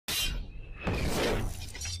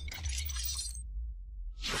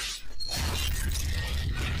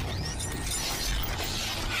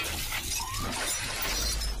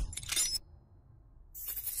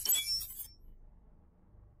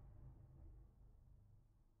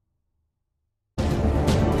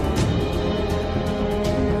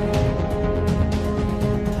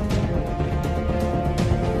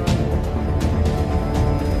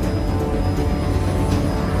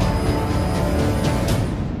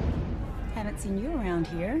seen you around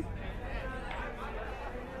here.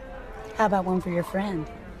 How about one for your friend?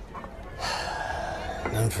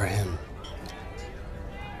 None for him.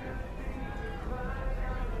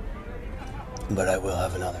 But I will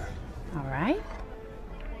have another. All right.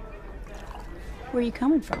 Where are you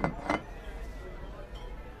coming from?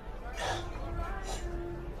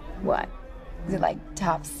 What? Is it like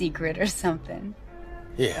top secret or something?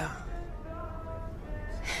 Yeah.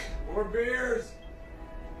 More beers!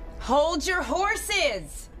 Hold your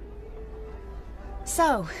horses!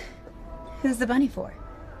 So, who's the bunny for?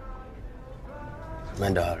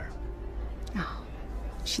 My daughter. Oh,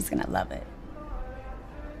 she's gonna love it.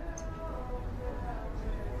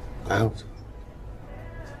 I hope so.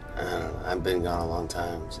 I don't know. I've been gone a long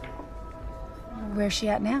time, so. Where's she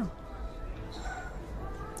at now?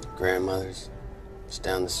 Grandmother's just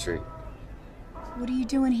down the street. What are you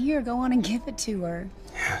doing here? Go on and give it to her.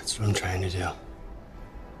 Yeah, that's what I'm trying to do.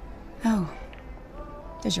 Oh.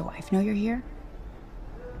 Does your wife know you're here?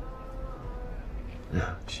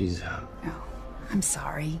 No, she's Oh, I'm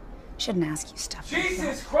sorry. Shouldn't ask you stuff like that.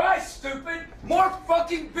 Jesus Christ, stupid! More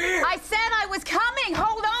fucking beer! I said I was coming!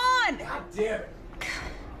 Hold on! God damn it.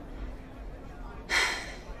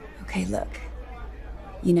 Okay, look.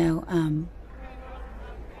 You know,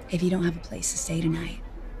 if you don't have a place to stay tonight,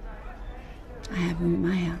 I have room at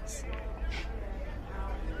my house.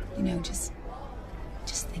 You know, just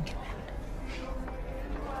thinking about it.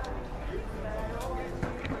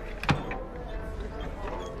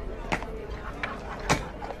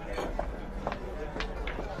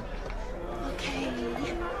 Okay,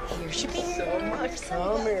 here should be so much.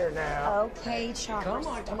 Come here now. Okay, Charles. Come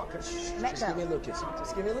on. Let Just go. give me a little kiss.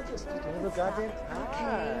 Just give me a little kiss. Just give me a little goddamn.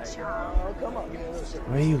 Okay, Charles. Oh, come on. Give me a little kiss.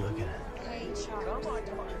 What are you looking at? Okay, Charles.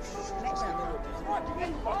 Come on.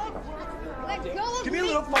 Let go of Give me a me.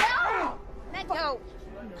 little fuck. No! Let go.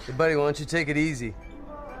 Hey, buddy, why don't you take it easy?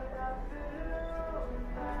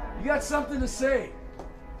 You got something to say?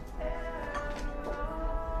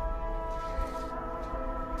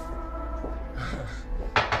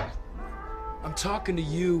 I'm talking to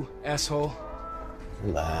you, asshole.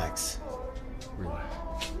 Relax.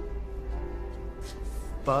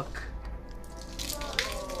 Fuck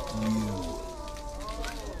you.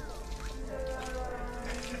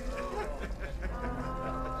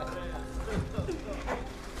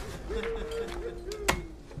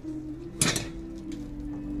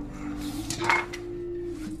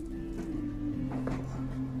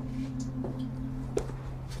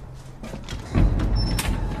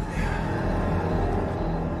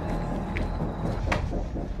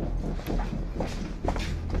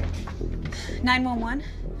 "911?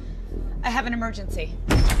 I have an emergency."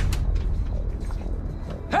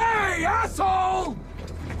 Hey, asshole!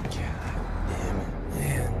 Damn it,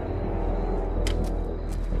 man.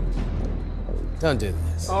 Don't do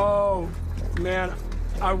this. Oh, man,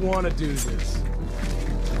 I want to do this.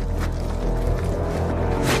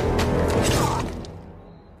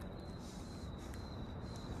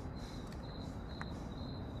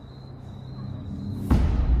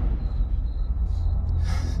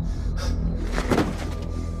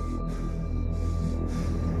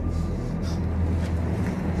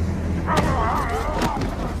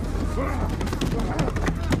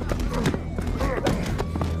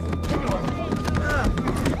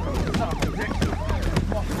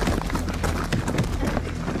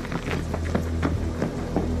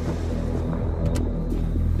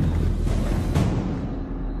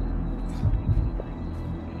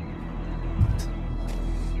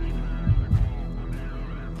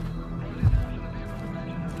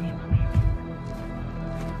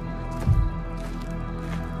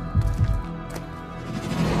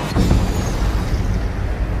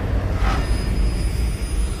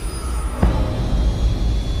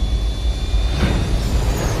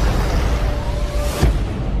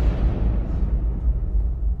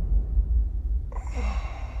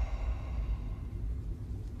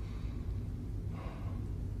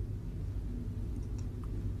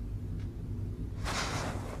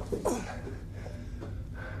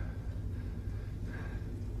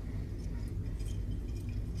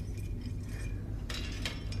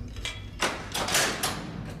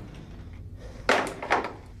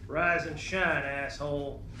 Rise and shine,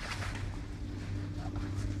 asshole.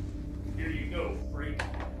 Here you go, freak.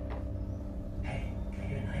 Hey, can I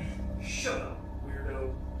get a knife? Shut up,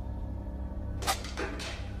 weirdo.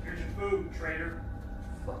 Here's your food, traitor.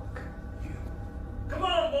 Fuck you. Come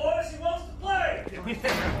on, boys, he wants to play!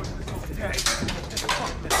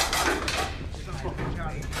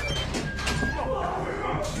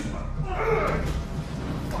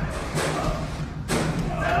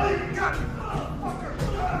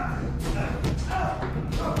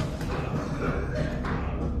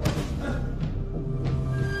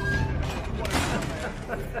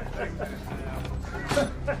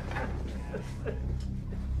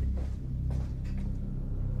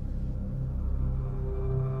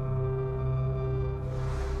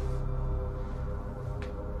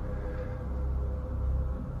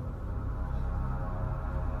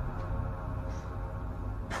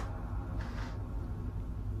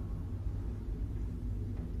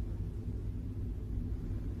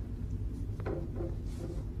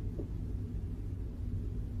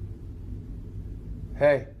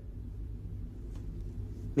 Hey.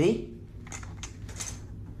 Me?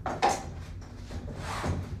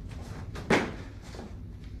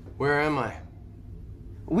 Where am I?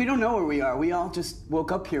 We don't know where we are. We all just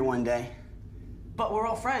woke up here one day. But we're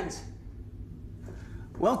all friends.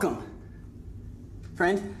 Welcome.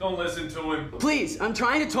 Friend? Don't listen to him. Please, I'm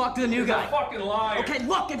trying to talk to the new guy. He's a fucking liar. Okay,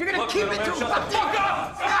 look, if you're gonna keep it to shut the fuck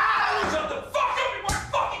up! Shut the fuck up! You want to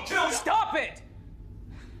fucking kill you! Stop it!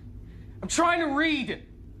 I'm trying to read.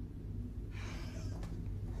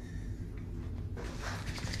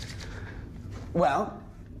 Well,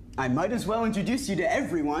 I might as well introduce you to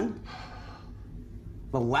everyone.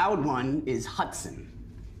 The loud one is Hudson.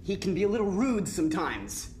 He can be a little rude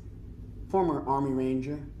sometimes. Former Army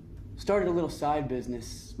Ranger. Started a little side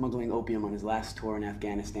business, smuggling opium on his last tour in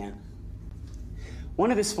Afghanistan.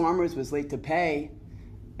 One of his farmers was late to pay,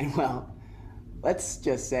 and well, let's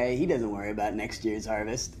just say he doesn't worry about next year's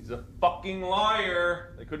harvest. He's a fucking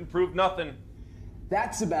liar. They couldn't prove nothing.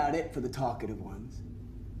 That's about it for the talkative ones.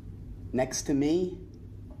 Next to me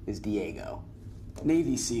is Diego.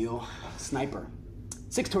 Navy SEAL, sniper.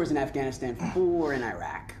 6 tours in Afghanistan, 4 in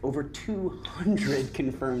Iraq. Over 200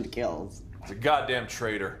 confirmed kills. He's a goddamn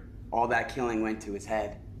traitor. All that killing went to his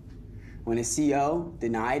head. When his CO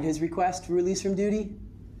denied his request for release from duty,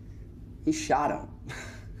 he shot him.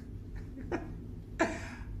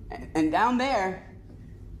 And down there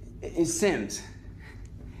is Sims.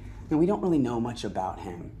 And we don't really know much about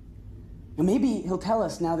him. And maybe he'll tell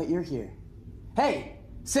us now that you're here. Hey,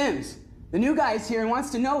 Sims, the new guy's here and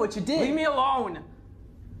wants to know what you did. Leave me alone.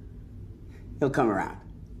 He'll come around.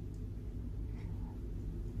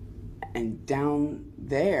 And down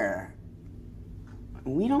there,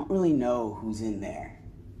 we don't really know who's in there.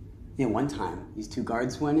 Yeah, one time, these 2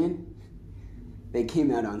 guards went in. They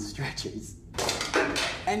came out on stretchers.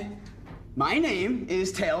 And my name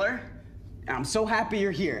is Taylor, and I'm so happy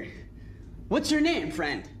you're here. What's your name,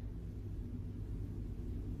 friend?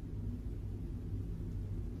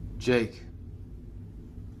 Jake.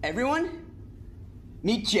 Everyone?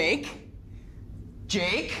 Meet Jake.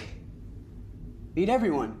 Jake? Meet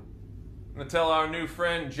everyone. Gonna tell our new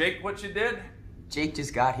friend Jake what you did? Jake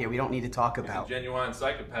just got here. We don't need to talk He's a about. genuine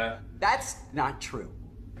psychopath. That's not true.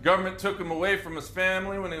 The government took him away from his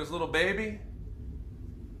family when he was a little baby.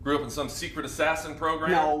 Grew up in some secret assassin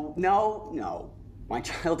program. No. My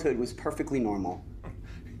childhood was perfectly normal.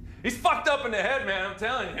 He's fucked up in the head, man, I'm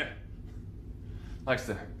telling you. Likes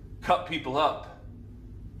to cut people up.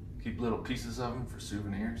 Keep little pieces of them for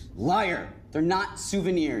souvenirs. Liar. They're not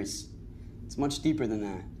souvenirs. It's much deeper than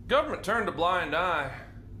that. Government turned a blind eye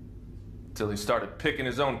until he started picking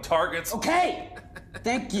his own targets. Okay!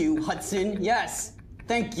 Thank you, Hudson. Yes,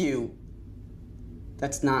 thank you.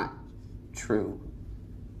 That's not true.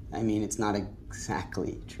 I mean, it's not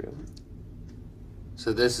exactly true.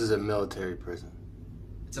 So this is a military prison.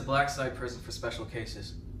 It's a black site prison for special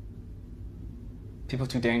cases. People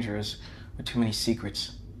too dangerous with too many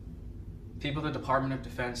secrets. People the Department of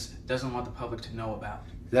Defense doesn't want the public to know about.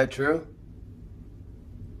 Is that true?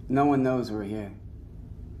 No one knows we're here.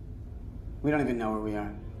 We don't even know where we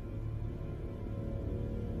are.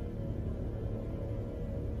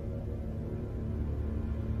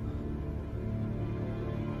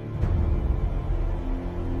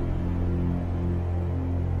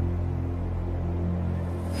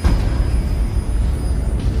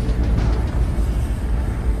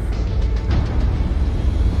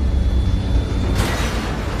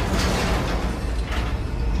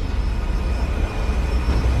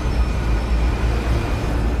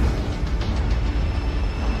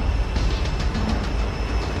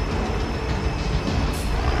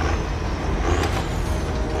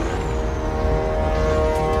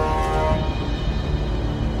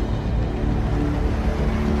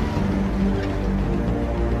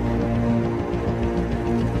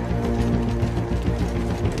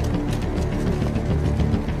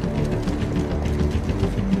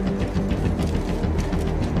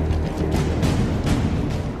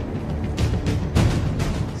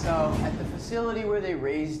 Where they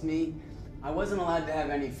raised me, I wasn't allowed to have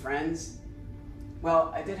any friends.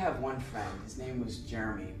 Well, I did have one friend. His name was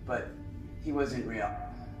Jeremy, but he wasn't real.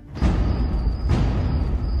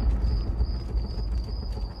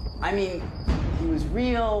 I mean, he was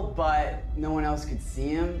real, but no one else could see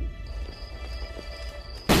him.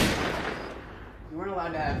 You weren't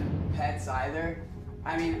allowed to have pets either.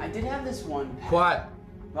 I mean, I did have this one pet. Quiet.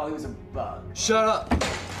 Well, he was a bug. Shut up.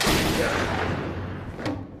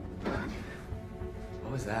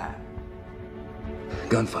 What was that?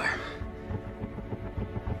 Gunfire.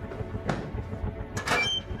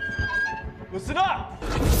 Listen up!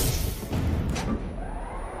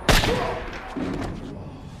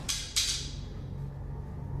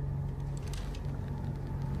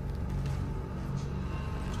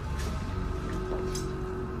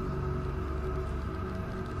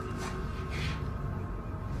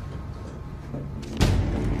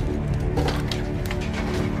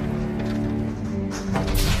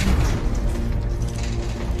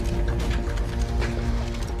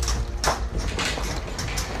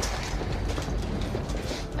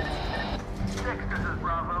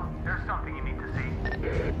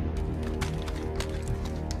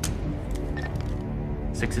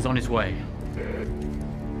 6 is on his way.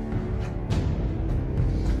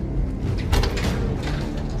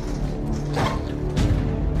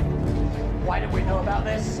 Why did we know about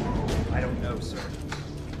this? I don't know, sir.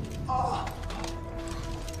 Are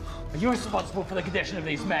you responsible for the condition of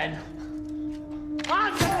these men?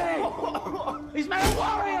 Aren't they? These men are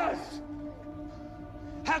warriors!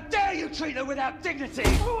 How dare you treat them without dignity?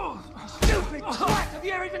 Stupid twat! Have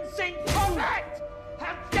you ever even seen combat?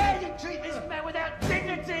 How dare you treat these men without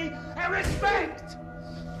dignity and respect?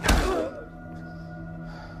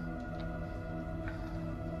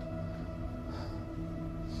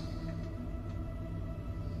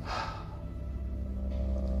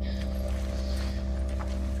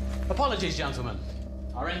 Apologies, gentlemen.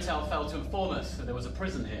 Our intel failed to inform us that there was a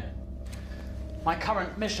prison here. My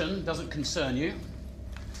current mission doesn't concern you,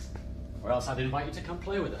 or else I'd invite you to come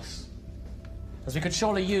play with us, as we could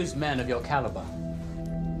surely use men of your caliber.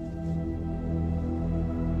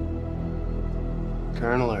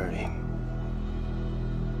 Colonel Irving.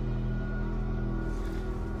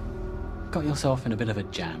 Got yourself in a bit of a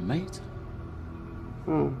jam, mate?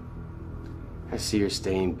 I see you're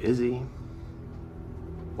staying busy.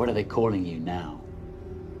 What are they calling you now?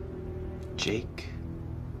 Jake.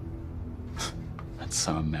 That's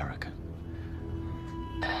so American.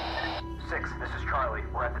 6, this is Charlie.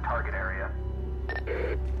 We're at the target area.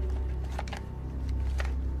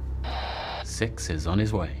 6 is on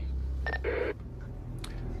his way.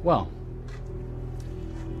 Well,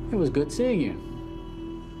 it was good seeing you.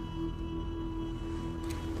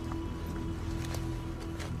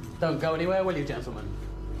 Don't go anywhere, will you, gentlemen?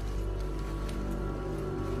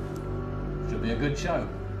 Should be a good show.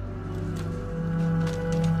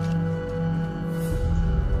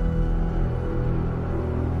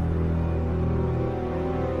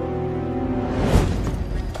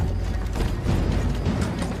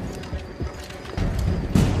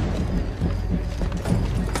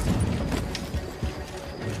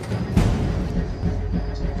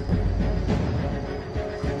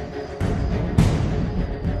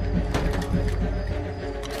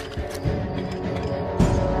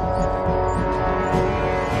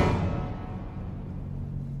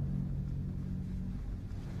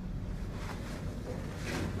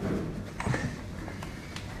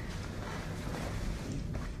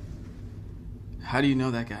 How do you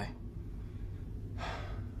know that guy?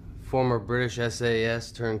 Former British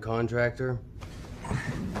SAS turned contractor.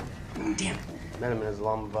 Damn it. Met him in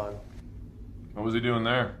Islamabad. What was he doing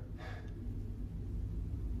there?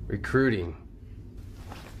 Recruiting.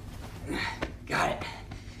 Got it.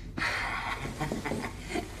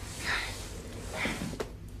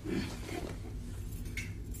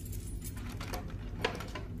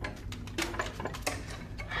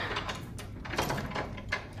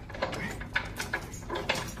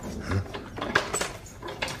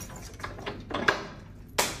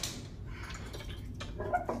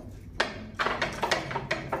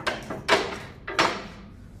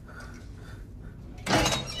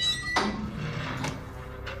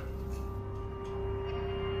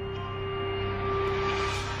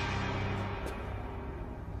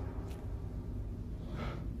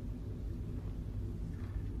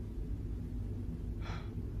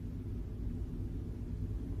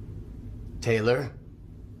 Taylor.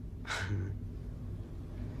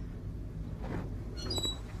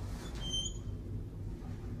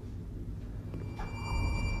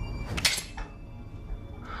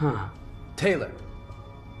 Taylor.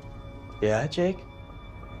 Yeah, Jake?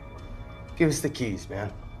 Give us the keys,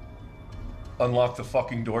 man. Unlock the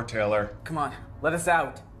fucking door, Taylor. Come on, let us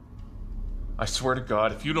out. I swear to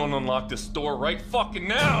God, if you don't unlock this door right fucking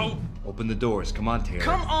now... Open the doors. Come on, Taylor.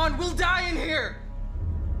 Come on, we'll die in here!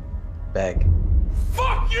 Beg.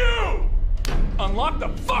 Fuck you! Unlock the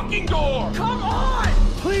fucking door! Come on!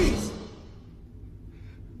 Please!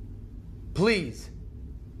 Please!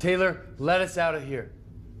 Taylor, let us out of here.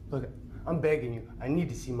 Look, I'm begging you. I need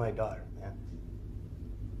to see my daughter, man.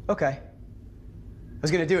 Okay. I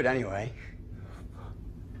was gonna do it anyway.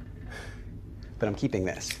 But I'm keeping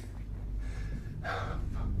this.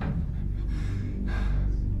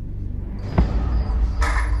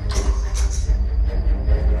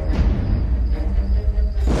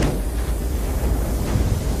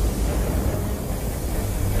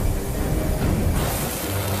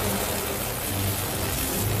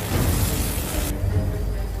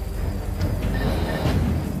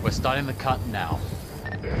 We're starting the cut now.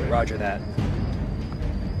 Roger that.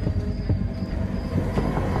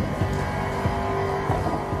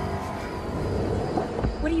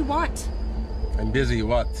 What do you want? I'm busy,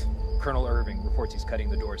 what? Colonel Irving reports he's cutting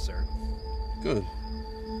the door, sir. Good.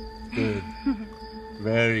 Good.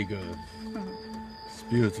 Very good.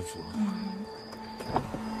 Beautiful.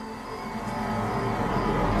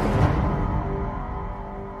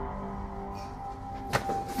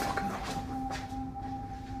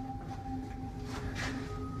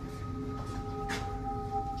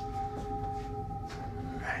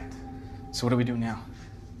 So what do we do now?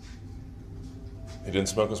 He didn't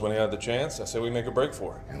smoke us when he had the chance. I say we make a break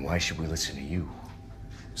for it. And why should we listen to you?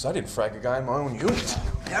 Because I didn't frag a guy in my own unit.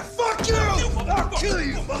 Yeah, fuck you! I'll kill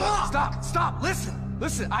you! Stop,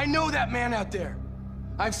 listen, I know that man out there.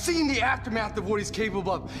 I've seen the aftermath of what he's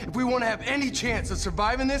capable of. If we want to have any chance of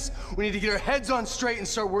surviving this, we need to get our heads on straight and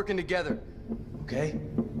start working together. Okay?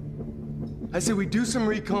 I say we do some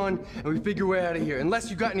recon and we figure a way out of here, unless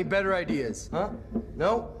you got any better ideas, huh?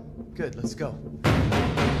 No? Good, let's go.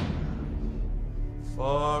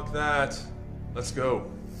 Fuck that. Let's go.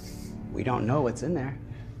 We don't know what's in there.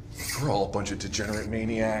 We're all a bunch of degenerate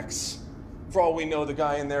maniacs. For all we know, the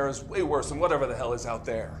guy in there is way worse than whatever the hell is out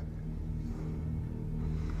there.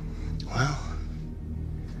 Well,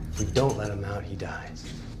 if we don't let him out, he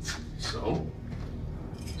dies. So?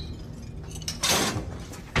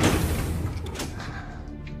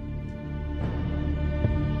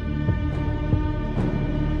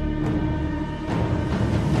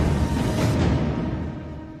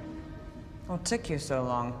 What took you so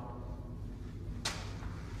long?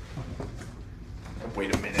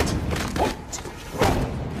 Wait a minute.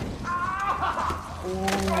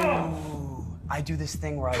 Ooh. I do this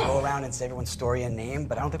thing where I go around and say everyone's story and name,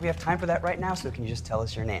 but I don't think we have time for that right now, so can you just tell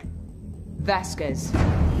us your name? Vasquez.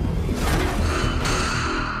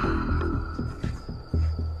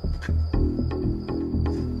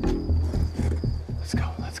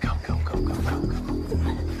 Let's go, go.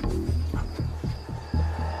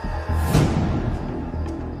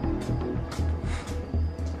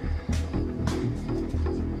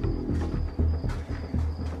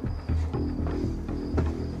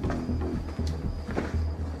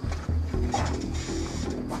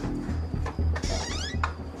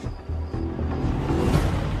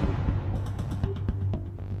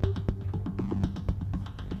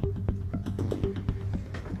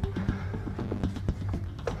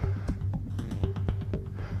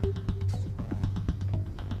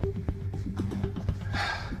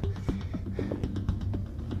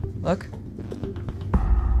 Look.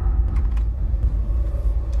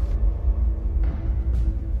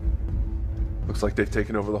 Looks like they've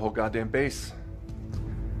taken over the whole goddamn base.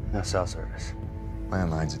 No cell service.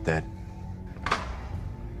 Landlines are dead. All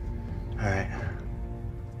right.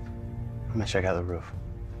 I'm gonna check out the roof.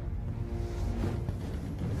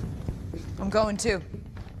 I'm going too.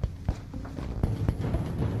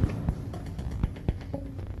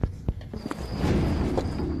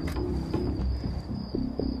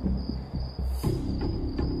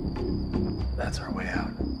 That's our way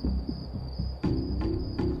out.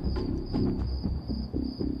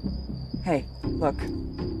 Hey, look.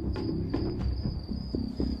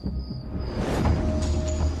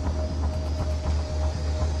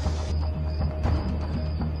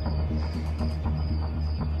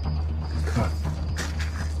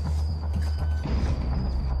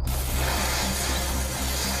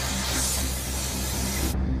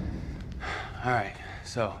 All right,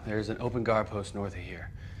 so there's an open guard post north of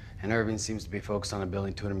here. And Irving seems to be focused on a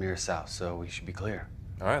building 200 meters south, so we should be clear.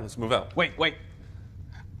 All right, let's move out. Wait.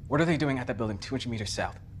 What are they doing at that building 200 meters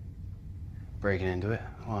south? Breaking into it?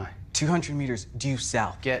 Why? 200 meters due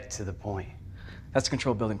south. Get to the point. That's a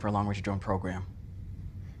control building for a long-range drone program.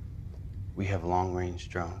 We have long-range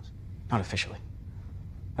drones. Not officially.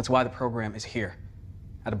 That's why the program is here,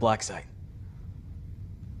 at a black site.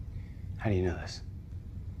 How do you know this?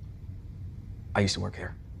 I used to work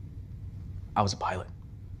here. I was a pilot.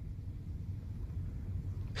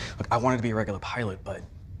 Look, I wanted to be a regular pilot, but...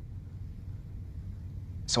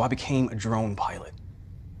 So I became a drone pilot.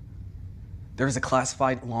 There is a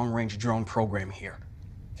classified long-range drone program here.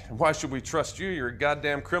 Why should we trust you? You're a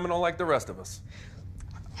goddamn criminal like the rest of us.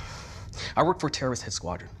 I work for a terrorist hit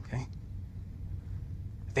squadron, okay?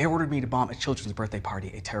 They ordered me to bomb a children's birthday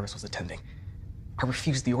party a terrorist was attending. I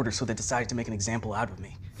refused the order, so they decided to make an example out of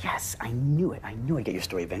me. Yes, I knew it. I knew I'd get your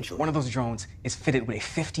story eventually. One of those drones is fitted with a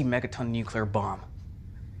 50-megaton nuclear bomb.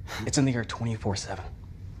 It's in the air 24/7.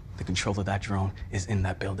 The control of that drone is in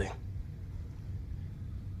that building.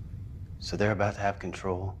 So they're about to have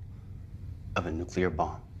control of a nuclear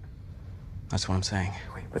bomb. That's what I'm saying.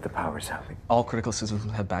 Wait, but the power's out. All critical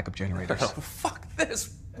systems have backup generators. Oh, fuck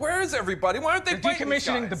this. Where is everybody? Why aren't they They're fighting these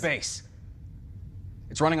decommissioning the guys? base.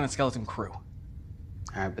 It's running on a skeleton crew. All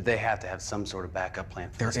right, but they have to have some sort of backup plan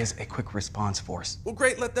for There this. is a quick response force. Well,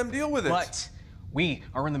 great, let them deal with it. But we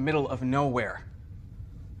are in the middle of nowhere.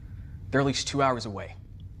 They're at least 2 hours away.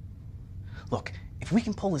 Look, if we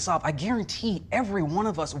can pull this off, I guarantee every one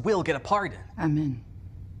of us will get a pardon. I'm in.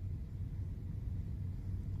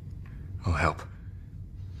 I'll help.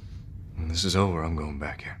 When this is over, I'm going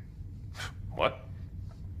back here. What?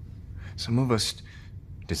 Some of us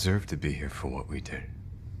deserve to be here for what we did.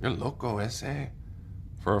 You're loco, S.A.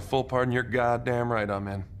 For a full pardon, you're goddamn right I'm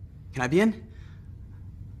in. Can I be in?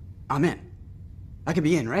 I'm in. I can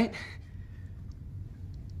be in, right?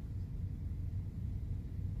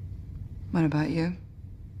 What about you?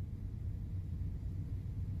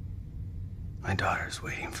 My daughter's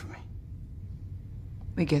waiting for me.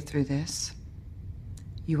 We get through this.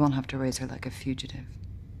 You won't have to raise her like a fugitive.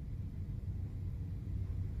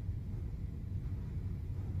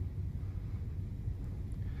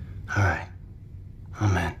 All right.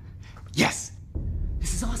 I'm in. Yes!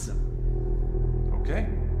 This is awesome. Okay.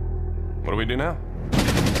 What do we do now?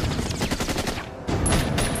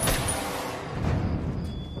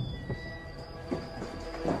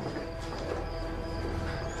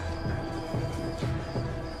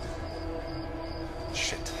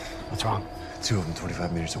 Shit. What's wrong? 2 of them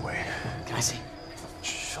 25 meters away. Can I see?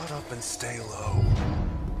 Shut up and stay low.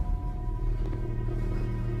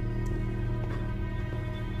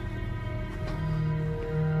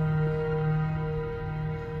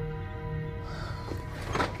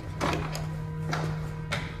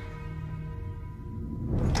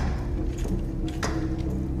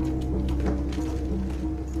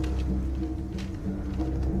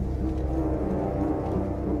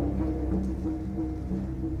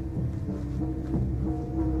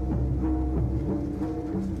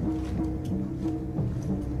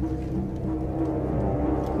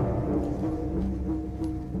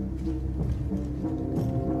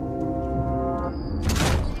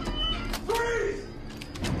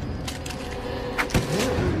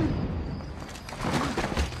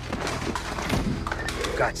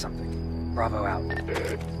 Got something. Bravo out.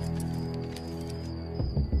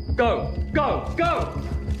 Go! Go! Go!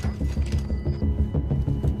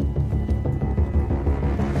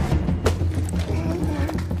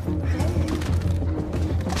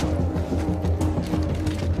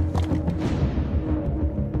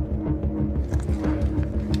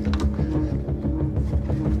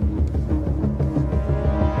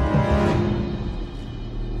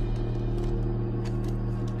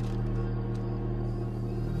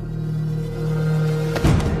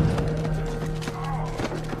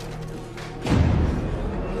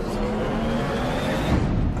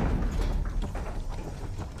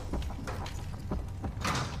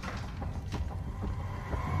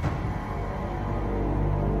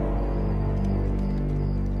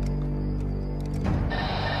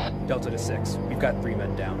 Delta to 6. We've got 3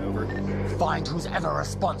 men down, over. Find who's ever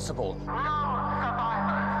responsible.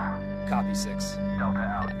 Copy 6. Delta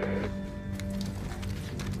out.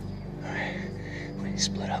 We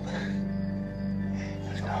split up.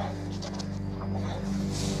 Let's go.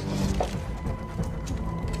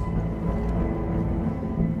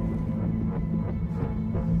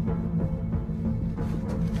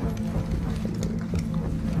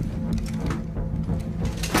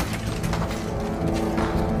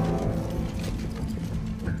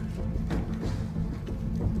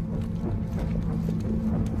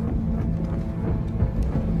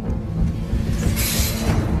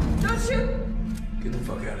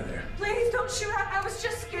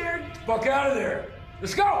 Fuck out of there!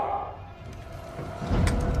 Let's go!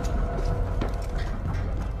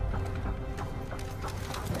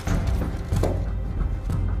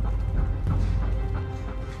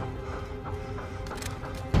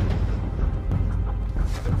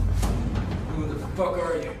 Who the fuck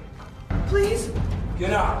are you? Please?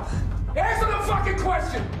 Get out! Answer the fucking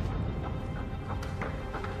question!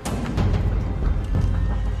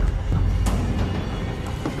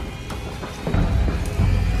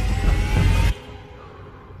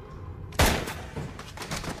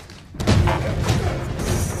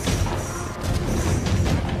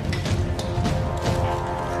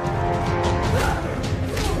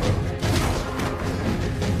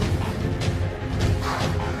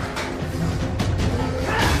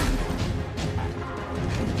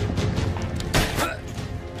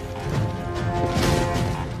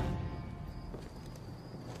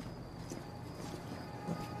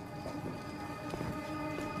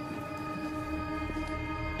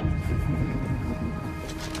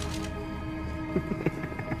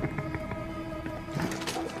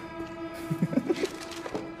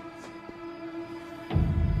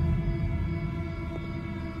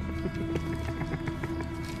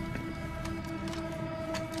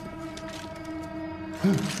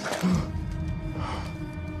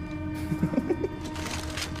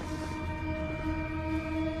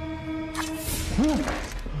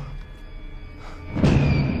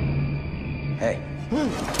 Hey.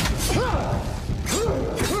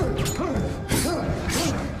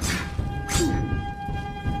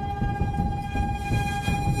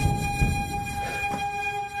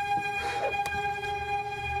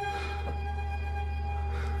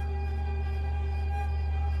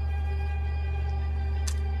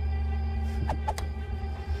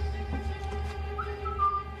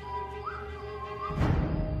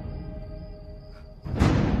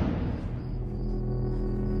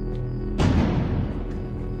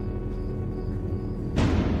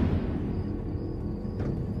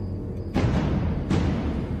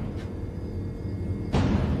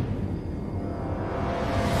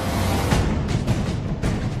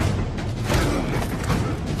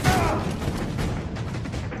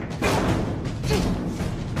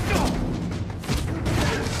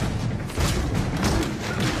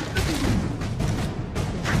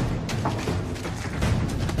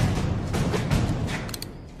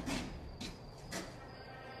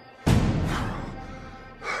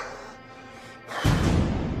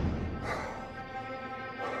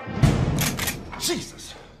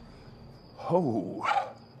 Jesus! Oh.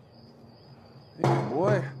 Hey,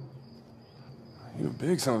 boy. You a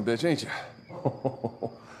big son of a bitch, ain't you?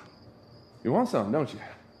 You want something, don't you?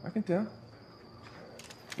 I can tell.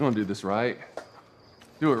 You want to do this right?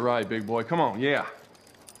 Do it right, big boy. Come on, yeah.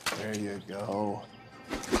 There you go.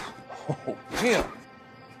 Oh, damn.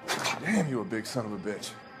 Damn, you a big son of a bitch.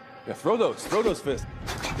 Yeah, throw those fists.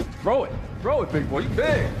 Throw it, big boy. You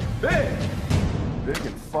big, big. Big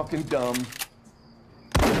and fucking dumb.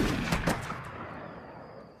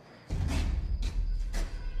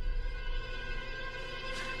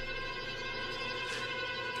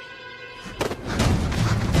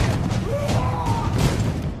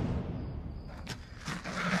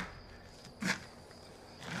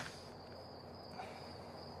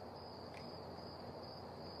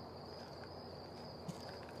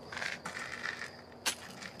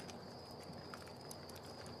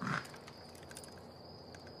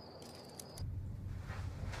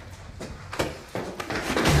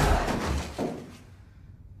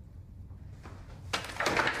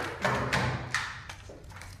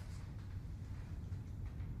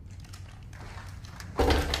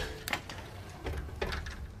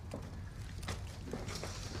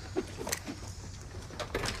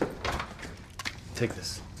 Take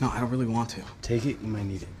this. No, I don't really want to. Take it, you might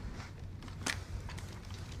need it.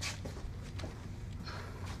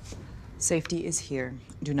 Safety is here.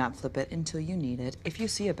 Do not flip it until you need it. If you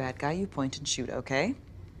see a bad guy, you point and shoot, okay?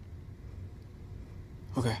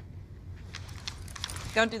 Okay.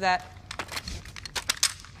 Don't do that.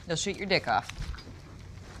 They'll shoot your dick off.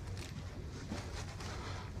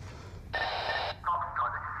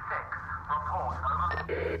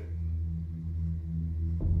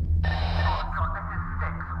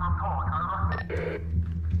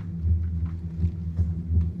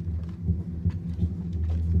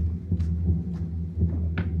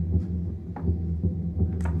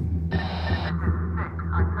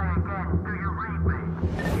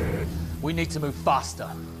 We need to move faster.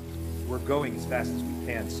 We're going as fast as we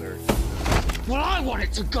can, sir. Well, I want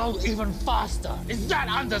it to go even faster. Is that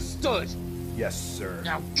understood? Yes, sir.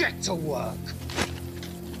 Now get to work.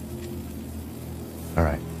 All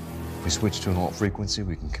right. If we switch to an alt frequency,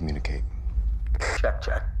 we can communicate. Check,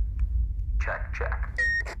 check. Check,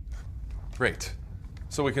 check. Great.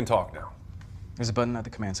 So we can talk now. There's a button at the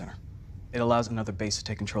command center. It allows another base to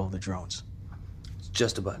take control of the drones. It's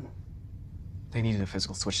just a button. They needed a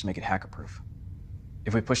physical switch to make it hacker-proof.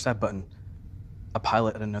 If we push that button, a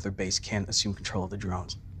pilot at another base can assume control of the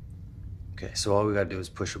drones. Okay, so all we gotta do is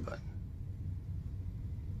push a button.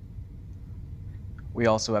 We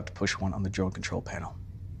also have to push one on the drone control panel.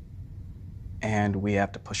 And we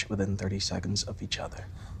have to push it within 30 seconds of each other.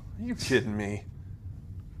 Are you kidding me?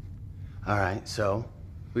 All right, so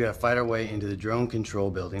we gotta fight our way into the drone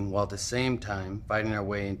control building while at the same time fighting our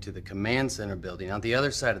way into the command center building on the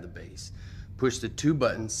other side of the base. Push the two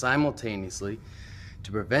buttons simultaneously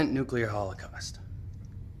to prevent nuclear holocaust.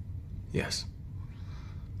 Yes.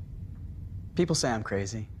 People say I'm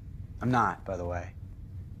crazy. I'm not, by the way.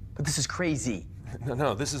 But this is crazy.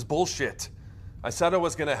 No, this is bullshit. I said I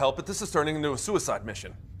was gonna help, but this is turning into a suicide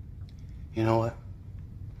mission. You know what?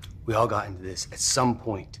 We all got into this at some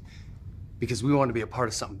point because we wanted to be a part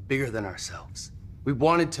of something bigger than ourselves. We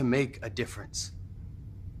wanted to make a difference.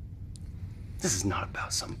 This is not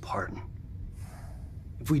about some pardon.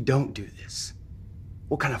 If we don't do this,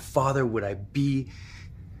 what kind of father would I be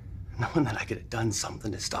knowing that I could have done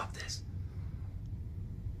something to stop this?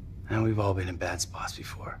 And we've all been in bad spots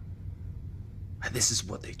before. And this is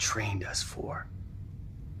what they trained us for.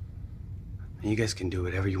 And you guys can do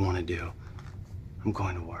whatever you want to do. I'm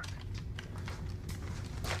going to work.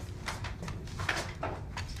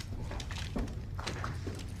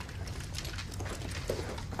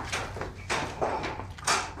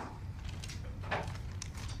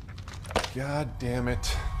 God damn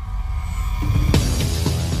it.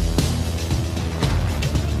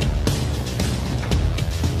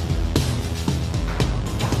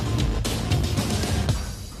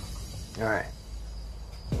 All right.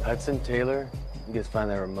 Hudson, Taylor, you guys find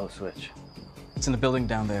that remote switch. It's in the building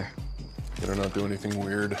down there. Better not do anything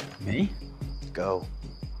weird. Me? Go.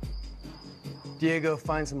 Diego,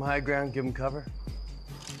 find some high ground, give him cover.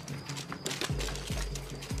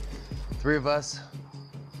 3 of us,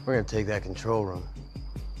 we're gonna take that control room.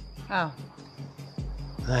 Oh.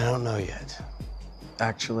 I don't know yet.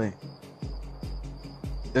 Actually,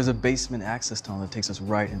 there's a basement access tunnel that takes us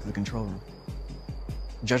right into the control room.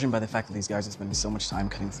 Judging by the fact that these guys are spending so much time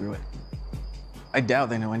cutting through it, I doubt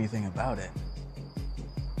they know anything about it.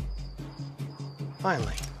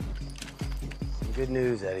 Finally, some good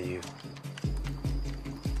news out of you.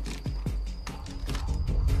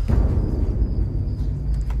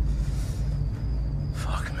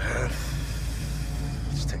 Fuck, man.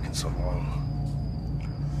 It's taking so long.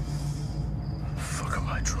 Fuck are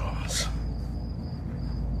my drones?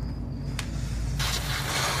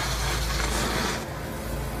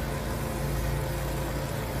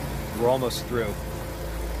 We're almost through.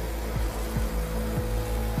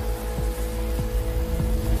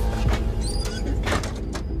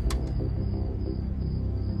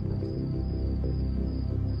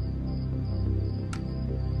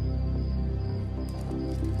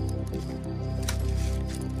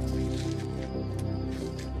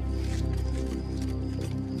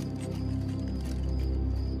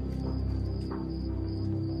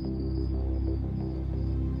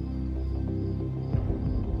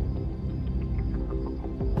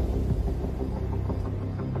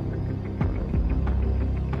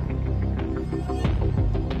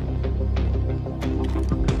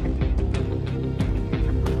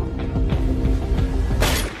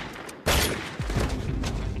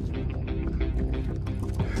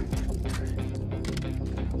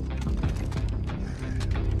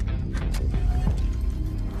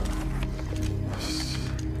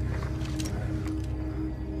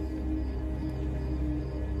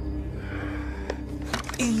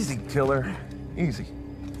 Easy, killer. Easy.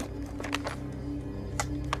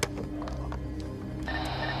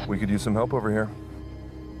 We could use some help over here.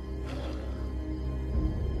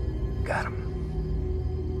 Got him.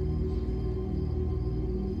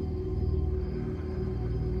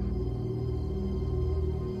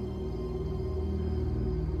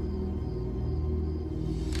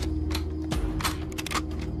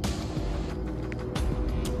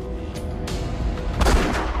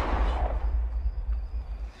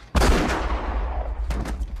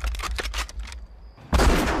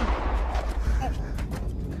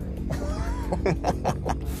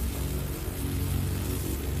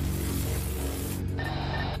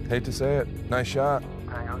 Hate to say it. Nice shot.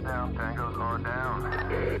 Tango's down, Tango's hard down.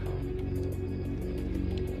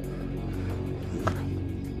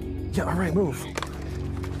 Yeah, all right, move.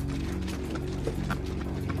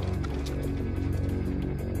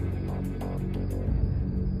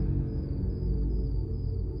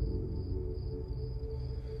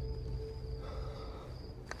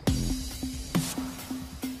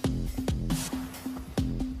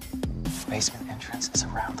 Basement entrance is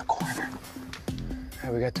around the corner. All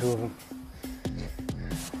right, we got 2 of them.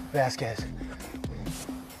 Vasquez.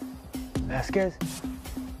 Vasquez?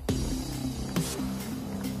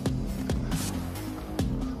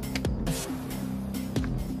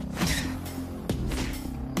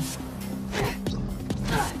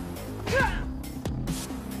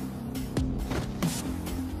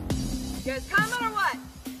 You guys coming or what?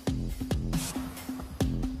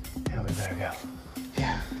 Yeah, we better go.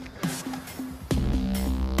 Yeah.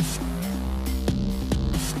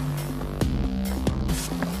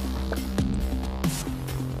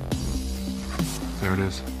 There it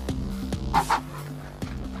is.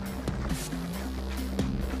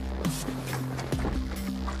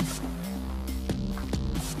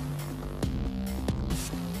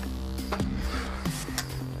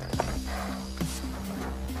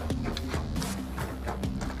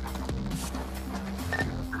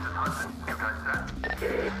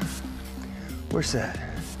 We're set.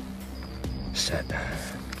 Set.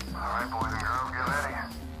 All right, boys and girls, get ready.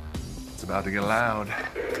 It's about to get loud.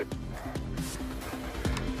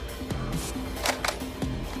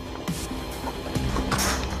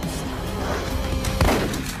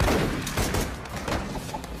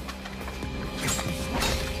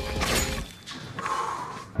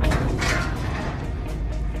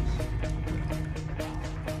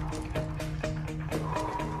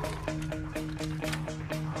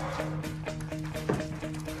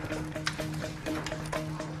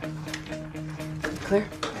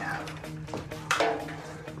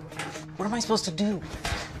 What am I supposed to do?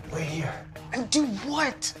 Wait here. And do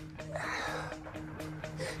what?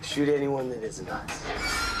 Shoot anyone that isn't us.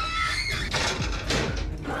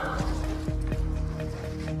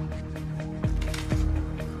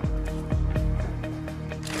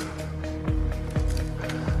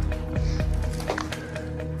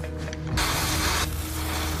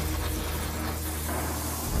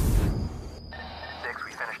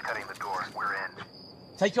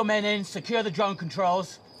 Take your men in, secure the drone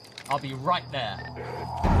controls. I'll be right there.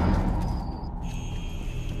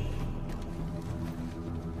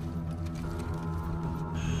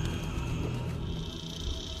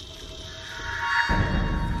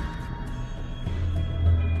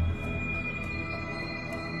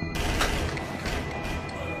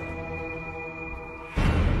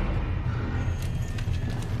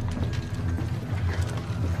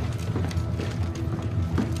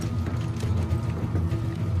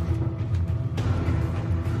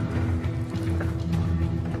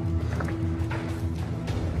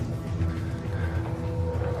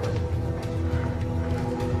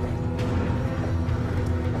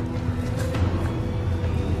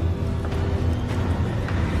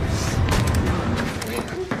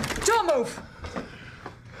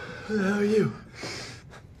 Who the hell are you?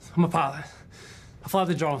 I'm a pilot. I fly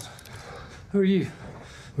the drones. Who are you?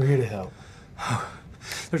 We're here to help.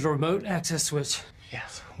 There's a remote access switch.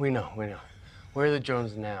 Yes, we know. Where are the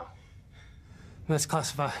drones now? That's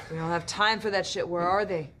classified. We don't have time for that shit. Where are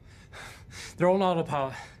they? They're on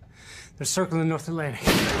autopilot. They're circling the North Atlantic.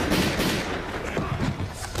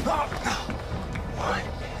 What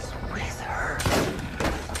is with her?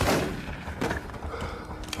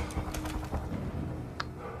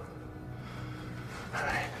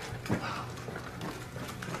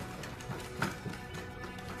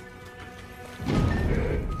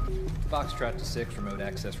 Foxtrot to 6, remote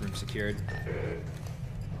access room secured. 6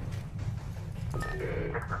 to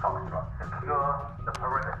Foxtrot, secure the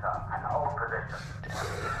perimeter and hold position.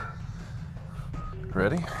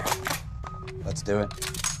 Ready? Let's do it.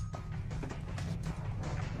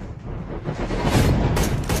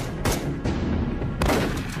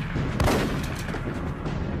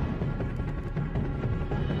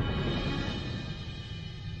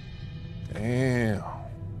 Damn.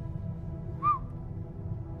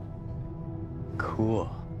 Cool.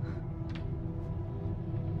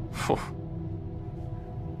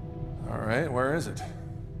 All right, where is it?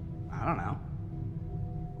 I don't know.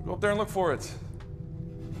 Go up there and look for it.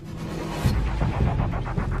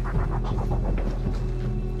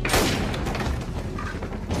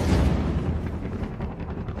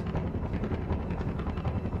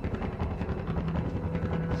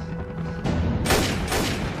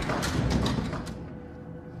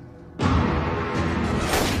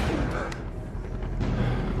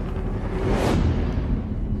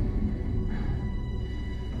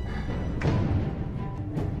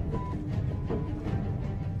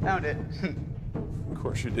 Found it. Of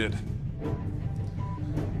course you did.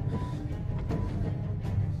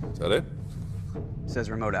 Is that it? Says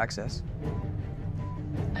remote access.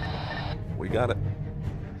 We got it.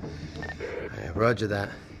 Yeah, roger that.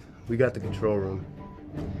 We got the control room.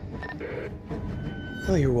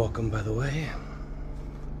 Oh, you're welcome, by the way.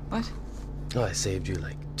 What? Oh, I saved you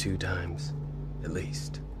like 2 times, at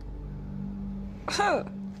least.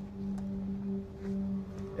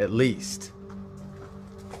 At least.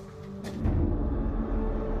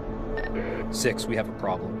 6, we have a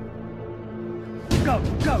problem. Go,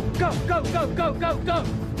 go, go, go, go, go, go, go!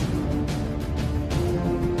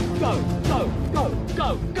 Go, go, go,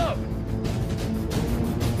 go, go!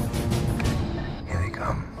 Here they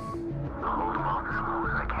come. Hold them off as close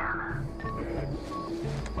as I can.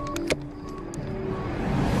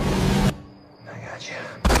 I got you.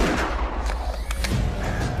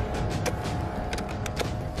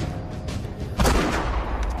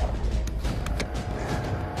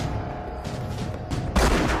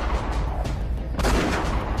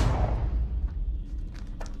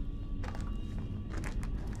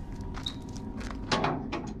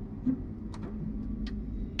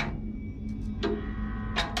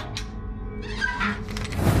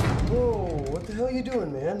 What the hell are you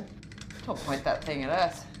doing, man? Don't point that thing at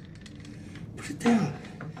us. Put it down.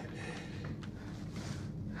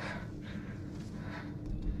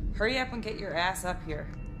 Hurry up and get your ass up here.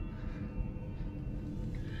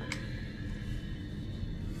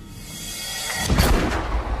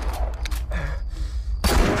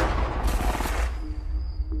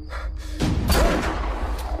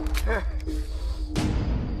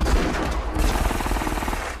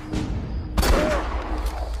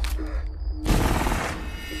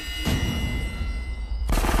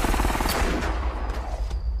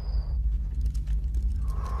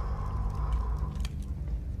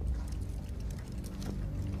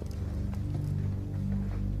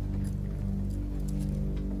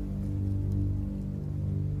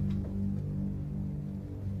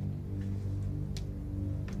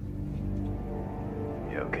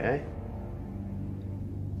 okay?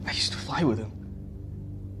 I used to fly with him.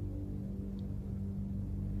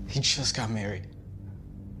 He just got married.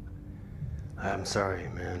 I'm sorry,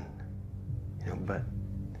 man. You know, but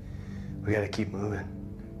we gotta keep moving.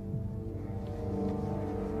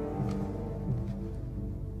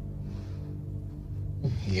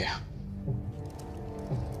 Yeah.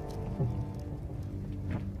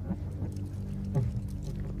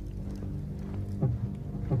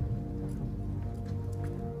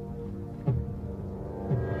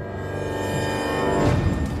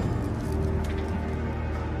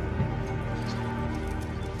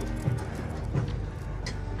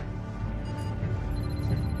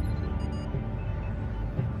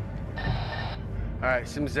 All right,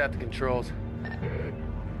 Sims is at the controls.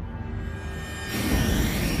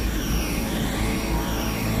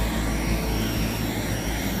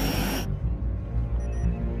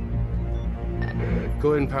 Go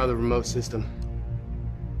ahead and power the remote system.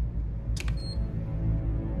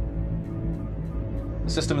 The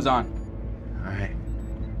system is on. All right.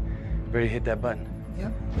 Ready to hit that button?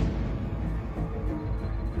 Yep.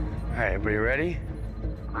 All right, everybody ready?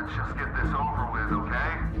 Let's just get this over with,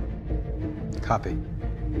 okay? Copy.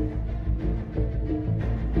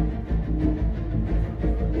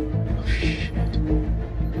 Oh, shit. No.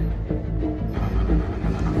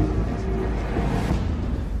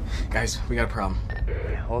 Guys, we got a problem.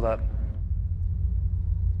 Okay, hold up.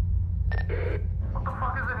 What the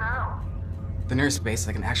fuck is it now? The nearest base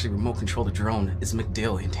that can actually remote control the drone is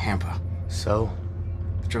McDill in Tampa. So?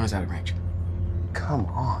 The drone is out of range. Come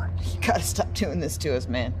on. You gotta stop doing this to us,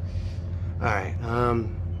 man. All right,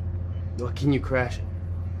 well, can you crash it?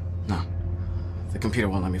 No. The computer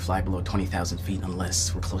won't let me fly below 20,000 feet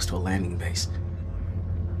unless we're close to a landing base.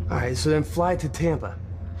 All right, so then fly to Tampa.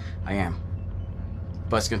 I am.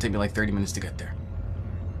 But it's gonna take me like 30 minutes to get there.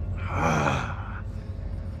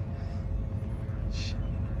 Shit.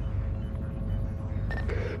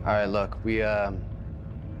 All right, look, we gotta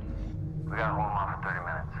hold them off for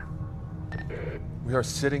 30 minutes. We are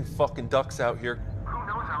sitting fucking ducks out here. Who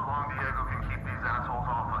knows how long Diego can keep these assholes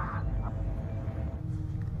off us?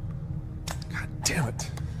 God damn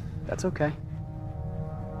it. That's okay.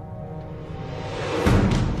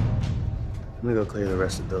 I'm gonna go clear the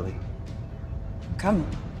rest of the building. Come.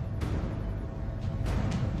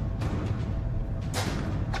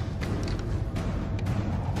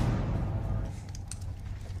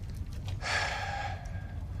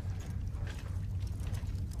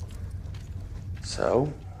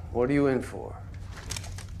 So, what are you in for?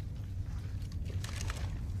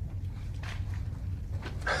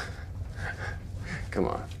 Come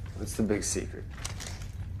on, what's the big secret?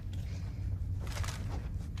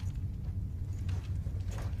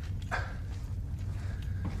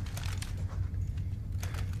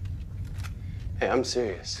 Hey, I'm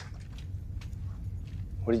serious.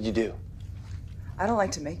 What did you do? I don't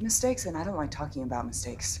like to make mistakes, and I don't like talking about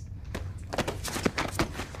mistakes.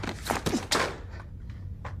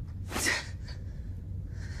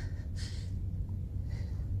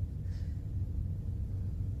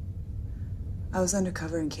 I was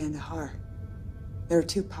undercover in Kandahar. There were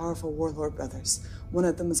two powerful warlord brothers. One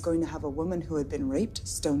of them was going to have a woman who had been raped,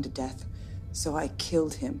 stoned to death. So I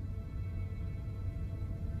killed him.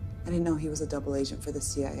 I didn't know he was a double agent for the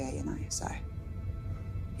CIA and ISI.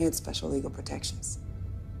 He had special legal protections.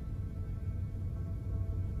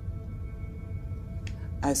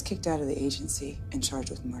 I was kicked out of the agency and charged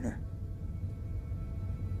with murder.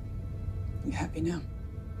 You happy now?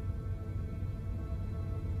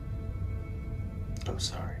 I'm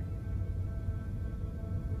sorry.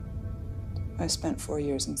 I spent 4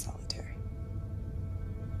 years in solitary.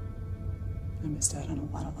 I missed out on a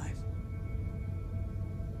lot of life.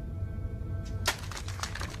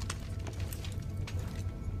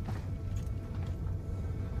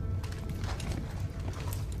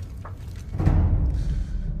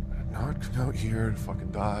 I'd not come out here to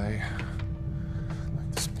fucking die.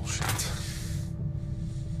 Like this bullshit.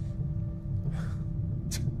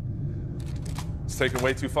 It's taking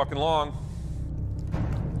way too fucking long.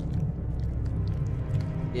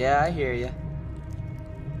 Yeah, I hear you.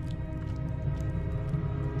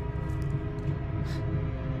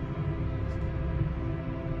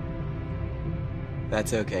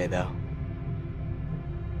 That's okay, though.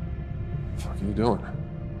 What the fuck are you doing?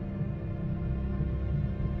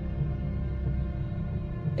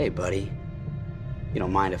 Hey, buddy. You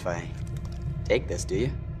don't mind if I take this, do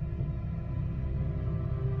you?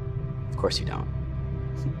 Of course you don't.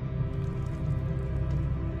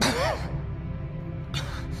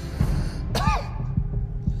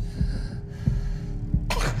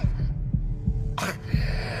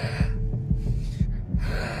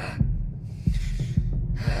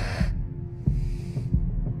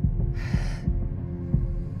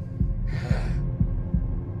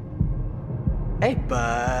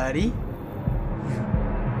 buddy.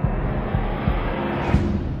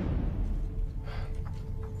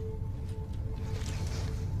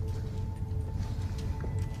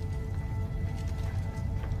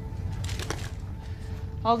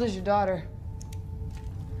 How old is your daughter?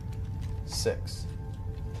 6.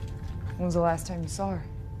 When was the last time you saw her?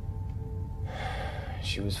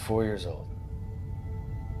 She was 4 years old.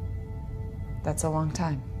 That's a long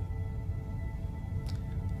time.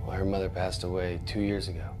 Well, her mother passed away 2 years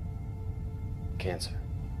ago. Cancer.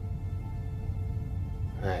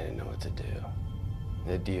 I didn't know what to do.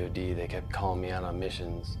 The DOD, they kept calling me out on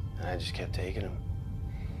missions, and I just kept taking them.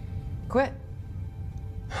 Quit.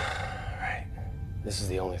 Right. This is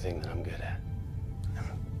the only thing that I'm good at.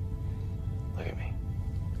 Look at me.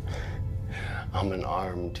 I'm an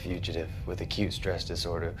armed fugitive with acute stress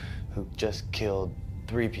disorder who just killed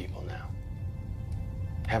 3 people now.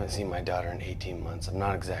 Haven't seen my daughter in 18 months. I'm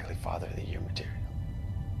not exactly Father of the Year material.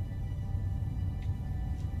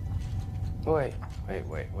 Wait.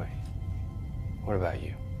 What about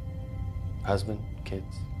you? Husband?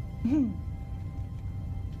 Kids?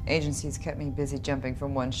 Agency's kept me busy jumping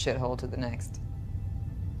from one shithole to the next.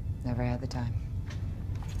 Never had the time.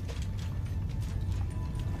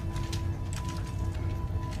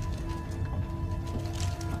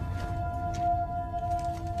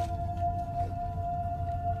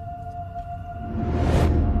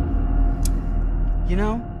 You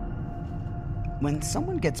know, when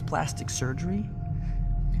someone gets plastic surgery,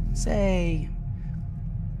 say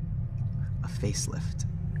a facelift.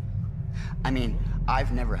 I mean,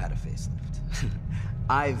 I've never had a facelift.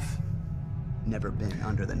 I've never been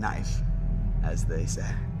under the knife, as they say.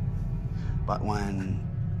 But when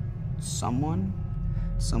someone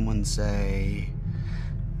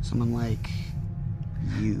like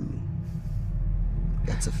you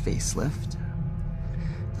gets a facelift,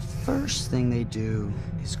 the first thing they do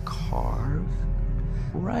is carve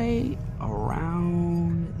right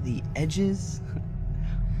around the edges,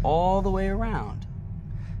 all the way around,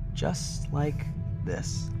 just like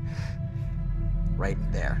this, right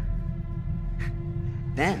there.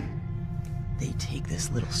 Then they take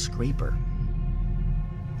this little scraper,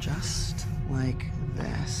 just like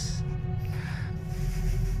this,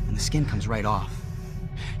 and the skin comes right off.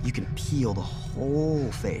 You can peel the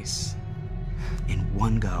whole face in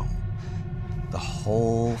one go. The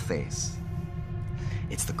whole face.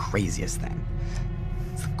 It's the craziest thing.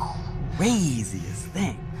 It's the craziest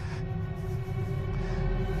thing.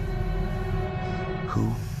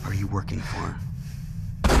 Who are you working for?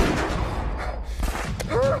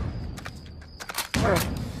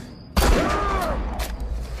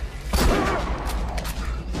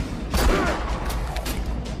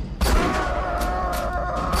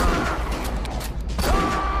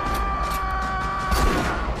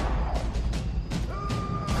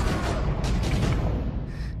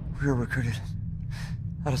 We were recruited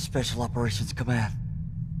out of Special Operations Command.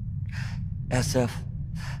 SF,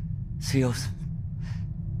 SEALs,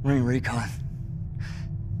 Marine Recon.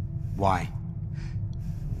 Why?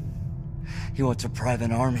 He wants a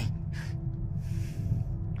private army.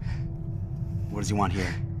 What does he want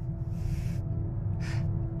here?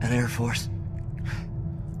 An Air Force.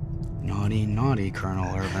 Naughty, naughty,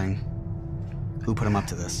 Colonel Irving. Who put him up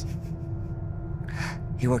to this?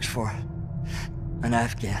 He works for an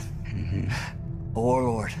Afghan. A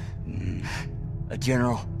warlord. A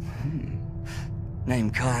general.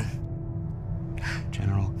 Named Khan.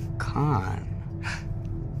 General Khan.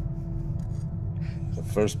 The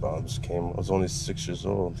first bombs came, I was only 6 years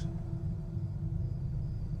old.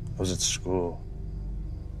 I was at school.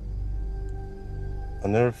 I'll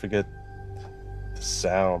never forget the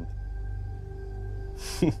sound.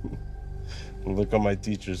 The look on my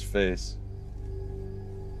teacher's face.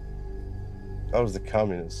 I was the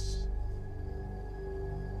communists.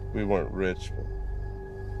 We weren't rich, but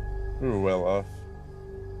we were well off.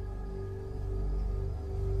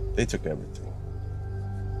 They took everything.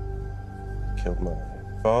 Killed my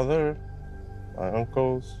father, my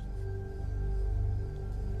uncles.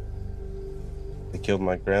 They killed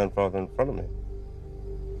my grandfather in front of me.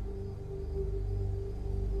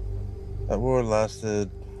 That war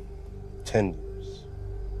lasted 10 years.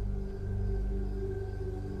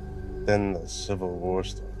 Then the Civil War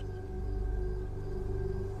started.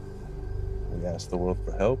 We asked the world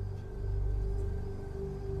for help.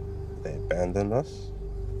 They abandoned us.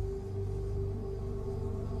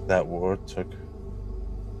 That war took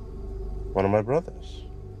one of my brothers.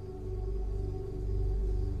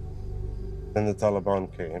 Then the Taliban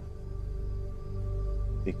came.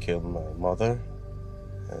 He killed my mother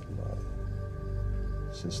and my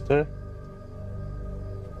sister.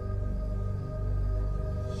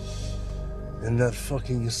 And that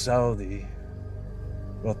fucking Saudi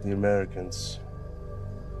brought the Americans.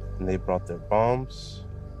 And they brought their bombs.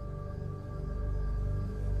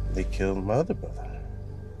 They killed my other brother.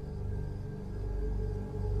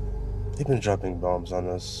 They've been dropping bombs on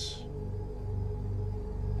us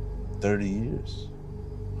 30 years.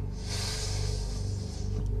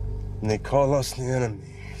 And they call us the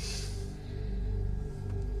enemy.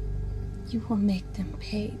 You will make them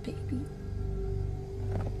pay, baby.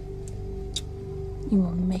 You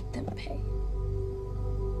will make them pay.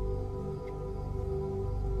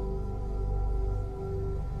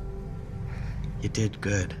 You did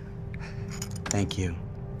good. Thank you.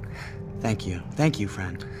 Thank you. Thank you,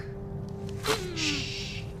 friend.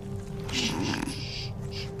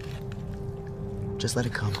 Just let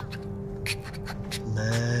it come.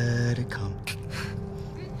 Let it come.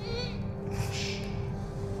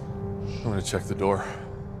 I'm gonna check the door.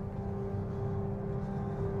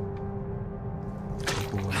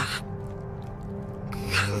 Good boy.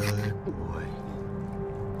 Good boy.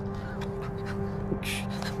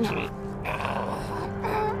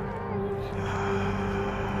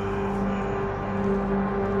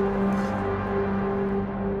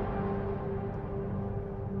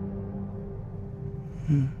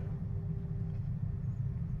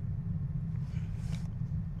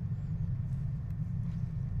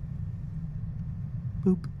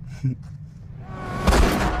 Boop.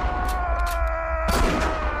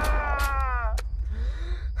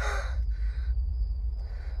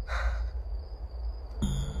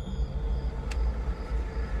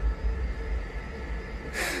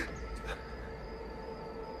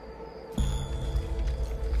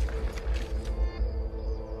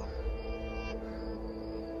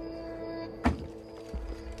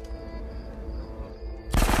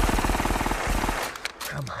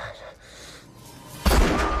 Come on.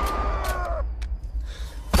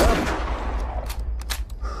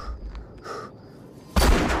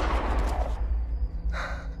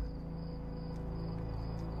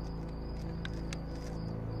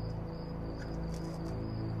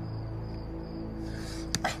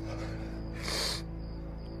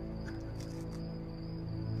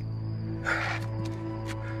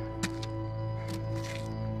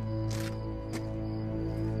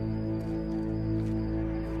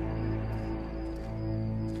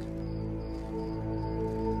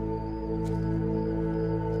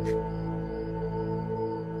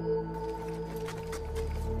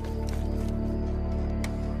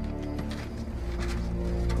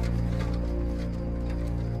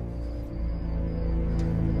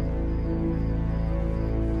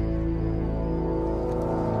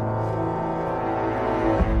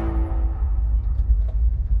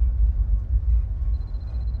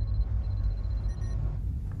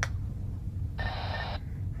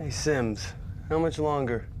 Hey, Sims, how much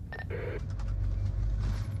longer?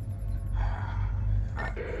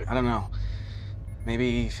 I don't know.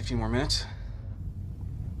 Maybe 15 more minutes?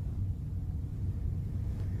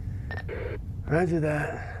 Roger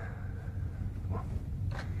that.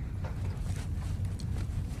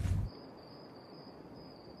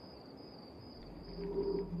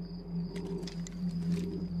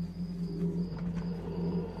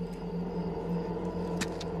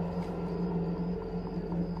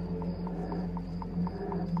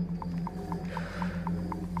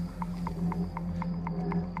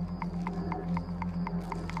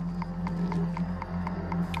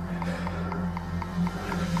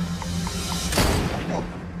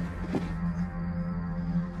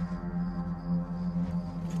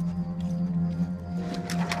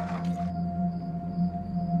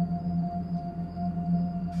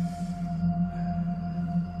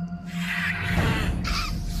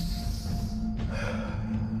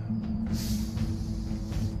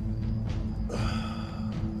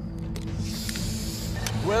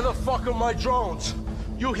 Where the fuck are my drones?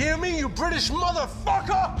 You hear me, you British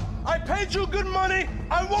motherfucker? I paid you good money.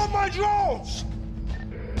 I want my drones.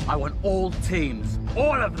 I want all teams,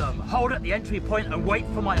 all of them, hold at the entry point and wait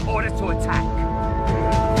for my order to attack.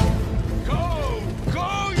 Go!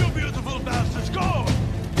 Go, you beautiful bastards! Go!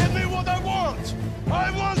 Get me what I want!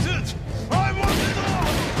 I want it! I want it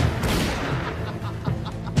all!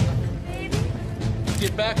 Baby,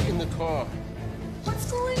 Get back in the car. what's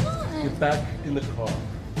going on? Get back in the car.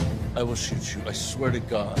 I will shoot you. I swear to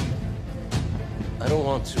God. I don't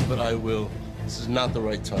want to, but I will. This is not the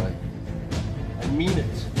right time. I mean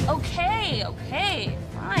it. Okay, okay,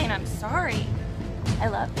 fine, I'm sorry. I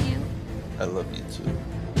love you. I love you too.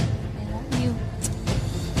 I love you.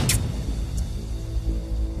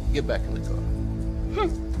 Get back in the car.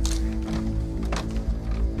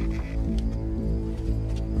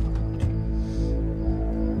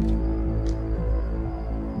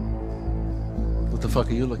 fuck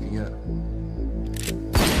are you looking at?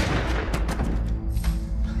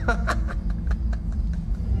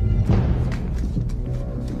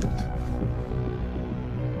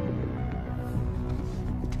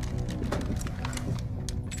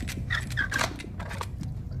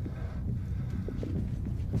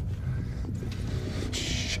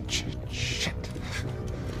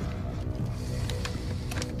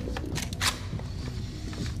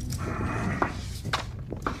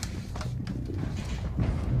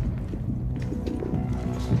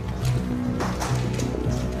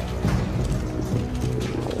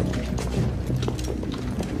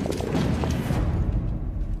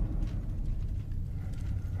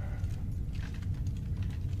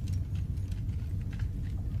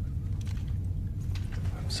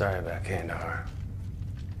 Sorry about Kandahar.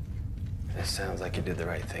 This sounds like you did the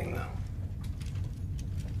right thing, though.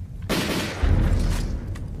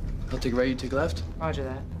 I'll take right, you take left. Roger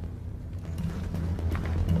that.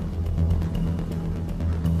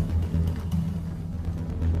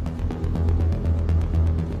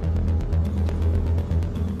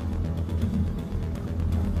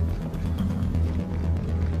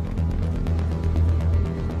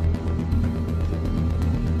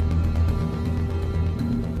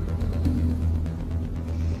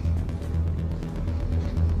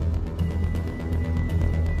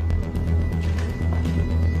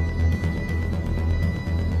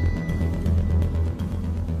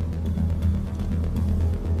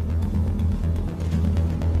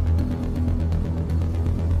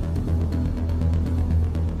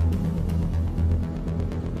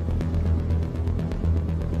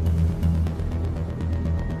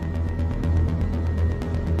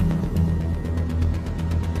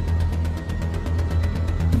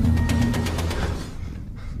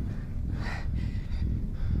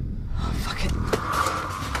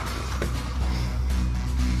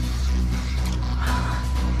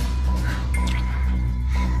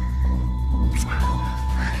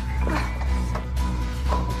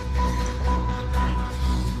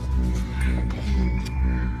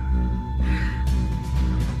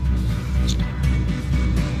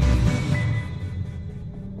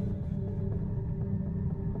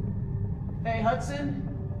 Hey, Hudson?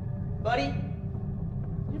 Buddy?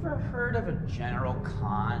 You ever heard of a General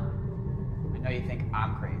Khan? I know you think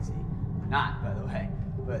I'm crazy. I'm not, by the way,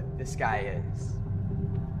 but this guy is.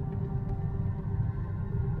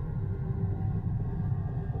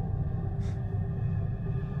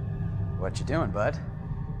 What you doing, bud?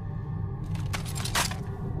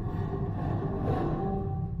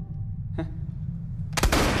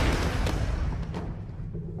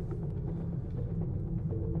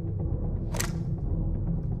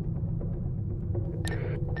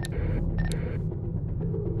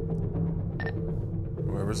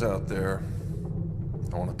 Whoever's out there,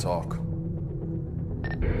 I want to talk.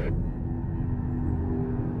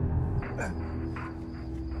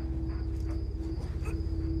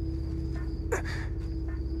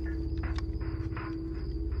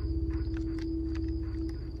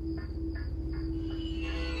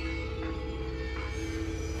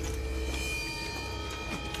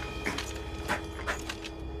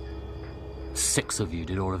 Six of you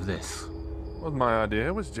did all of this. It wasn't my idea,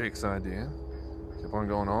 it was Jake's idea. Kept on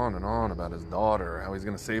going on and on about his daughter, how he's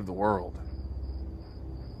gonna save the world.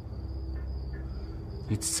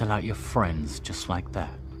 You'd sell out your friends just like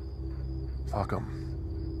that. Fuck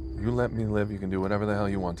 'em. You let me live, you can do whatever the hell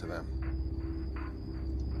you want to them.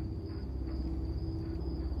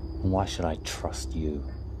 Why should I trust you?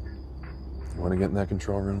 You wanna get in that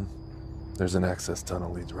control room? There's an access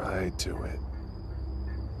tunnel leads right to it.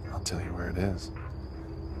 I'll tell you where it is.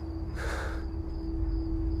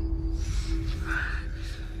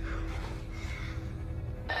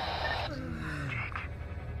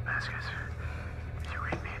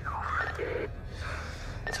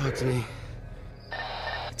 Talk to me.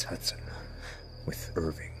 It's Hudson with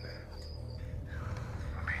Irving.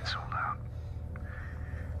 I'm being sold out.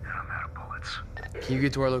 And I'm out of bullets. Can you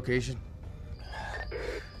get to our location?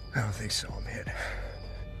 I don't think so, I'm hit.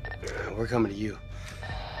 We're coming to you.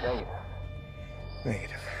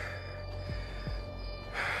 Negative.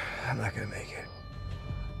 I'm not gonna make it.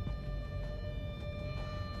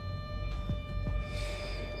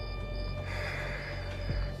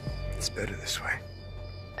 It's better this way.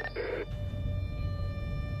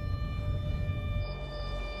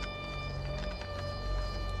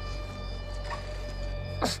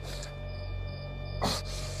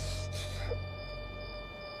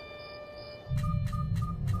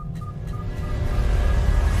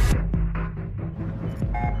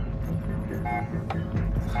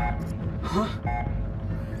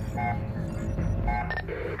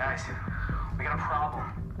 Guys, We got a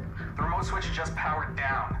problem. The remote switch is just powered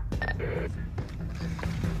down.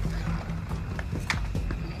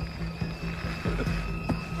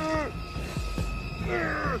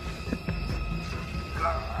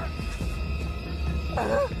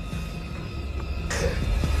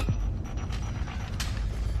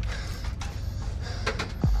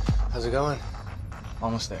 How's it going?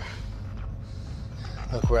 Almost there.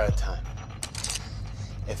 Look, we're out of time.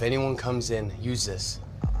 If anyone comes in, use this.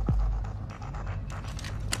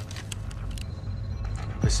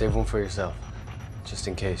 But save one for yourself, just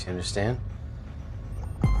in case, you understand?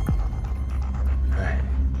 All right,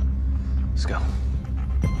 let's go.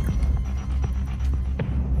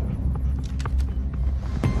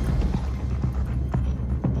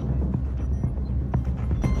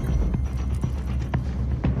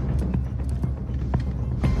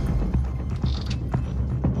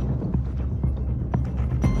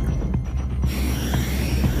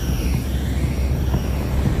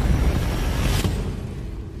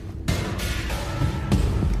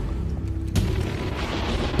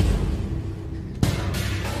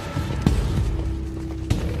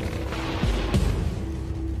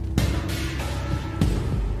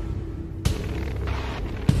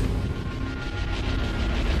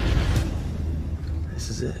 This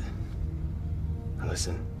is it. Now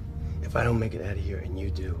listen, if I don't make it out of here and you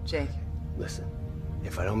do... Jake. Listen,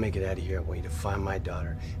 if I don't make it out of here, I want you to find my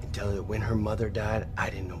daughter and tell her that when her mother died, I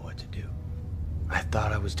didn't know what to do. I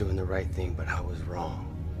thought I was doing the right thing, but I was wrong.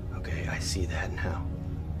 Okay, I see that now.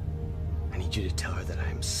 I need you to tell her that I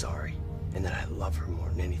am sorry and that I love her more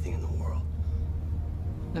than anything in the world.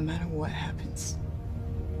 No matter what happens,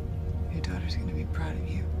 your daughter's gonna be proud of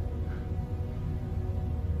you.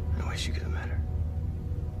 I wish you could have met her.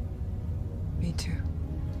 Me too.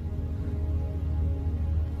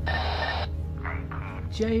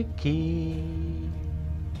 Jakey.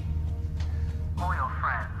 All your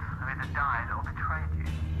friends have either died or betrayed you.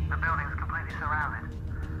 The building's completely surrounded.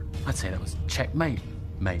 I'd say that was checkmate,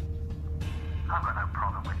 mate. I've got no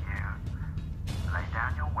problem with you. Lay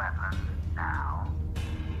down your weapons now.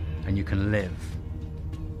 And you can live.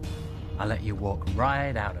 I'll let you walk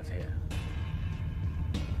right out of here.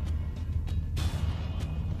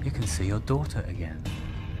 You can see your daughter again.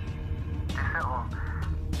 This little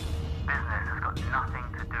business has got nothing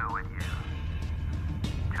to do with you.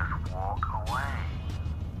 Just walk away.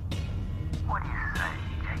 What do you say,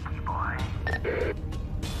 Jakey boy?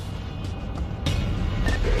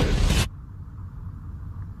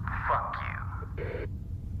 Fuck you.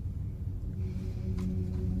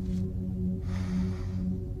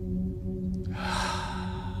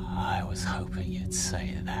 I was hoping you'd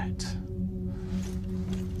say that.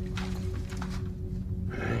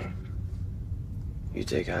 Right. You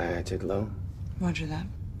take high, I take low. Roger that.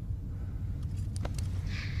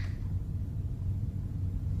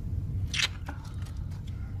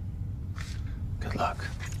 Good luck.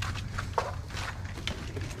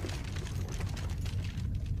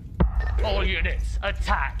 All units,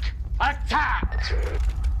 attack! Attack!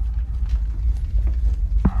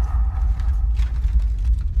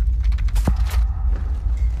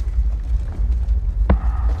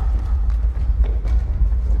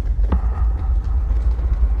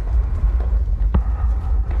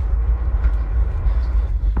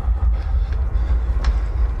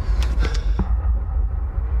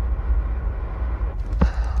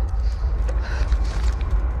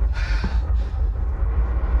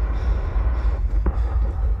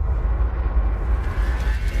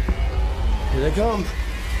 Here they come.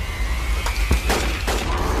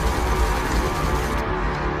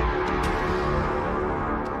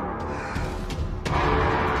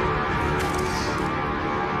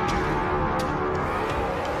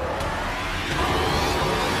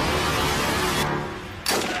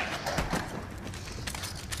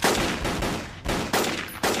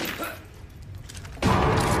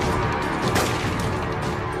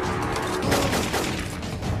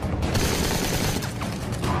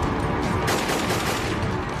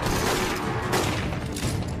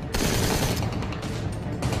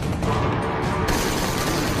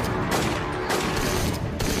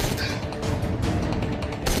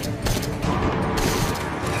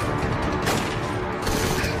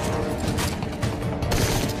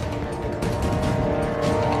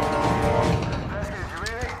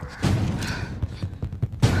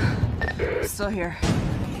 Still here.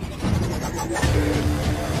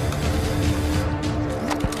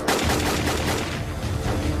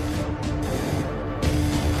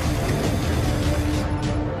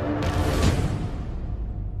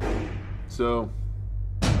 So,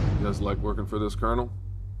 you guys like working for this colonel?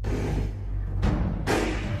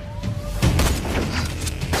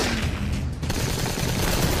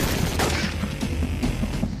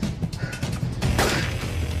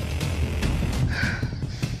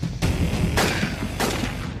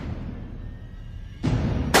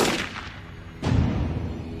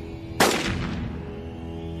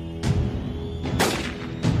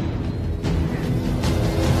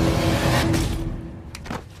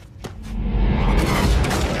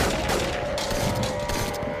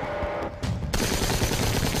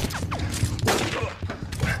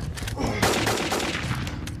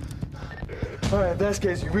 right,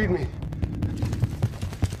 Vasquez, you read me.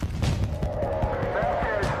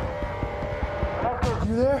 Vasquez,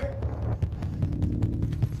 you there?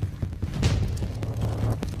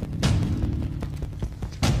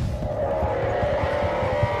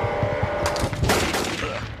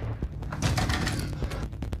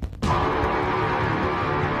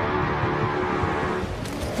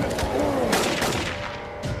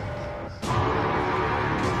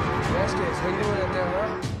 Vasquez, how you doing out there, huh?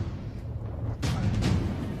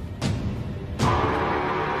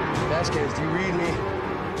 Vasquez, do you read me?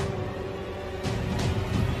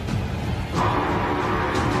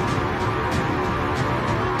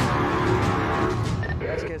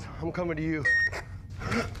 Vasquez, I'm coming to you.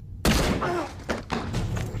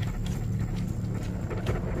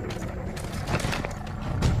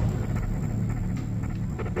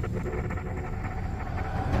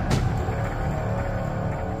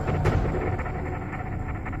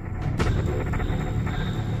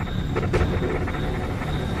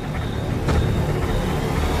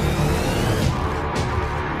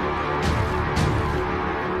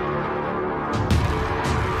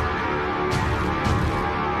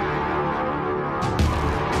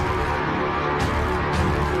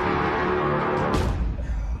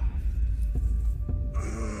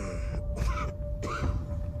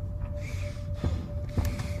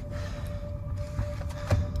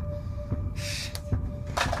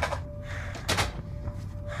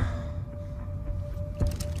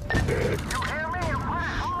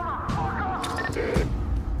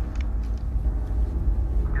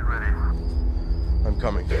 I'm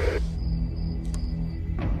coming.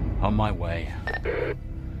 On my way.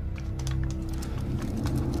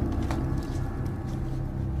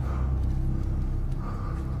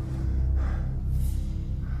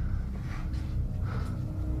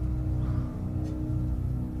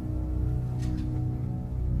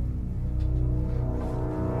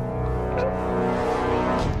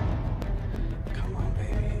 Come on,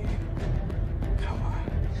 baby. Come on.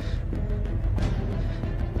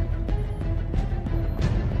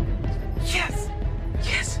 Yes!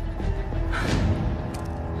 Yes!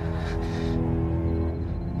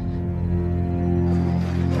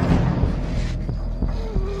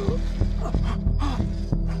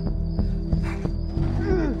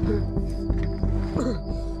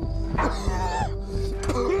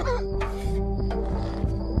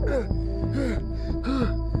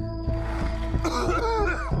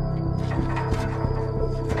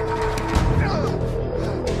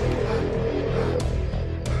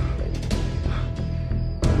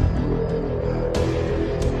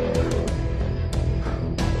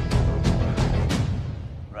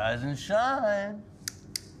 Rise and shine.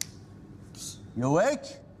 You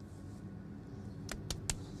awake?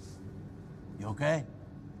 You okay?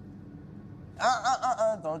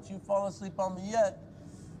 Don't you fall asleep on me yet.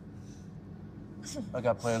 I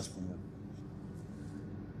got plans for you.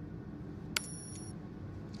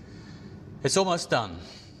 It's almost done.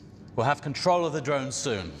 We'll have control of the drone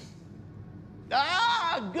soon.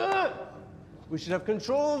 Ah, good. We should have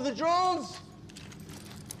control of the drones.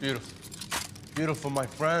 Beautiful. Beautiful, my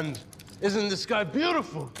friend. Isn't this guy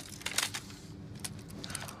beautiful?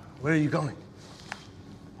 Where are you going?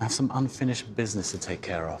 I have some unfinished business to take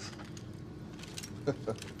care of.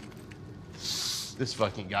 This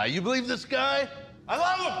fucking guy. You believe this guy? I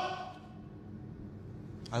love him.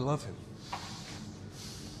 I love him.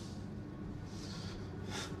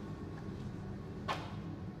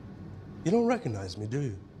 You don't recognize me, do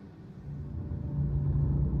you?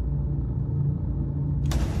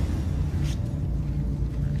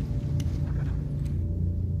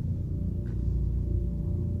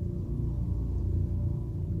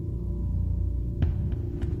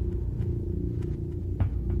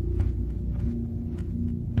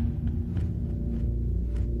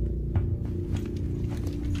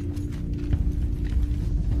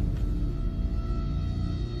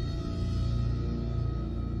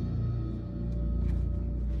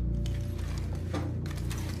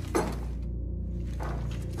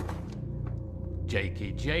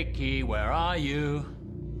 Jakey, where are you?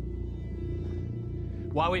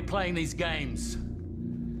 Why are we playing these games?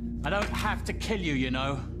 I don't have to kill you, you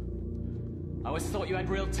know. I always thought you had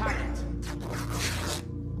real talent.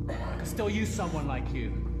 I could still use someone like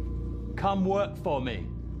you. Come work for me.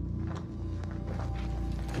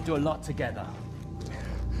 We could do a lot together.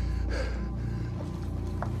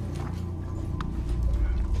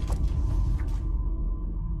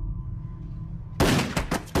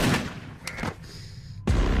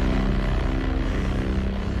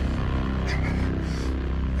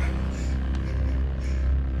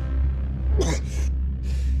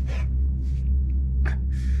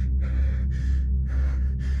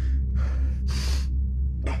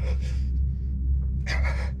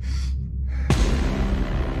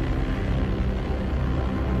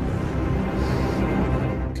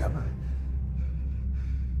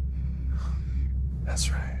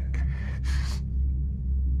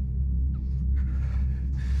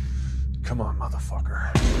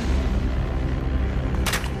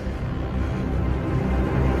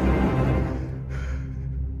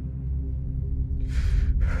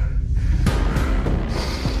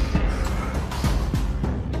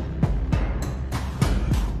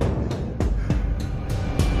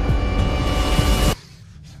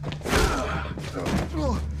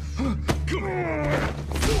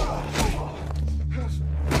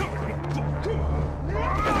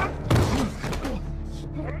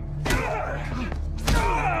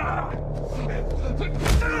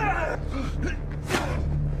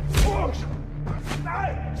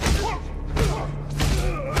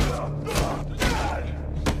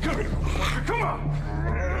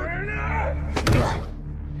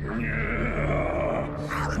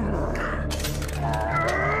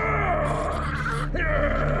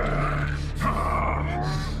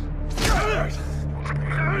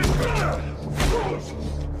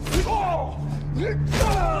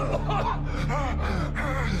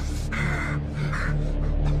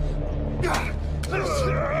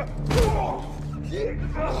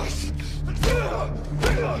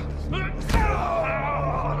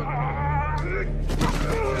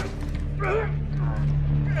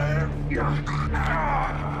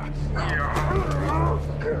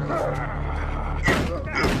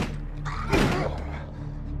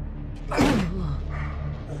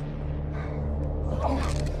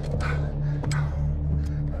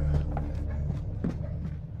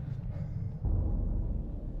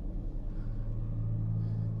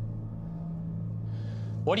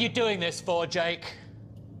 What are you doing this for, Jake?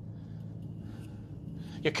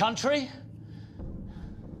 Your country?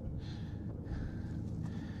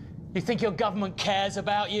 You think your government cares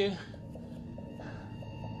about you?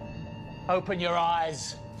 Open your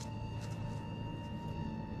eyes.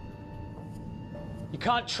 You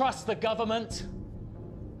can't trust the government.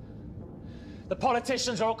 The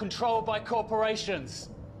politicians are all controlled by corporations.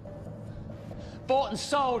 Bought and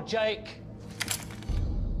sold, Jake.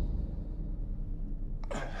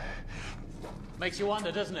 Makes you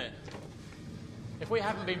wonder, doesn't it? If we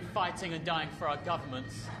haven't been fighting and dying for our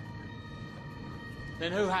governments,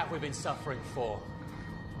 then who have we been suffering for?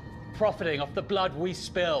 Profiting off the blood we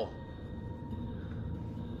spill.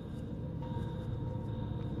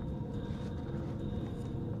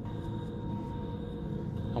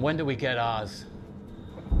 And when do we get ours?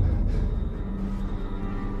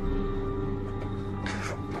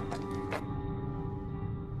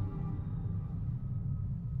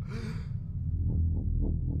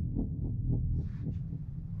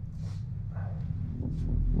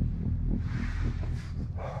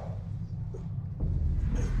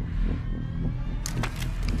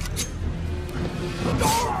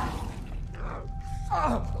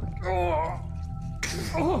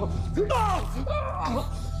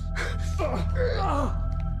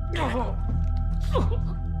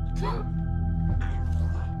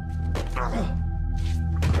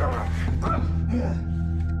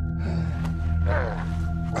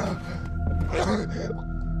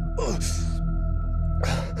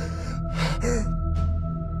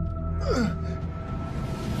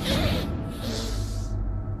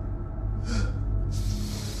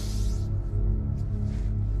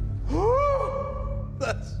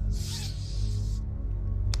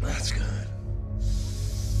 That's good.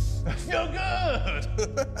 I feel good.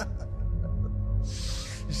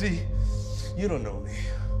 You see, you don't know me,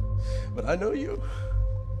 but I know you.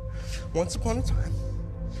 Once upon a time,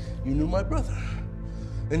 you knew my brother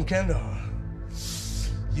in Kandahar.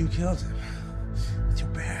 You killed him with your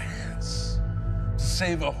bare hands to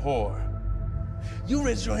save a whore. You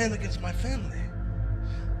raised your hand against my family.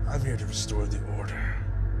 I'm here to restore the order.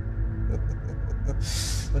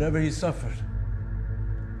 Whatever he suffered,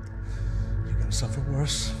 you're gonna suffer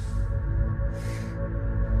worse.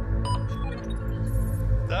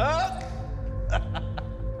 Doc?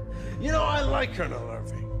 You know, I like Colonel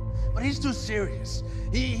Irving, but he's too serious.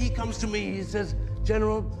 He comes to me, he says,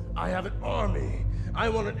 General, I have an army. I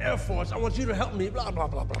want an Air Force. I want you to help me, blah, blah,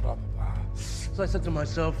 blah, blah, blah, blah. So I said to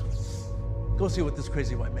myself, go see what this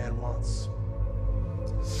crazy white man wants.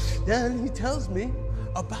 Then he tells me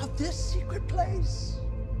about this secret place.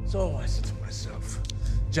 So I said to myself,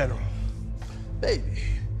 General, baby,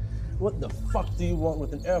 what the fuck do you want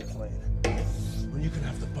with an airplane when you can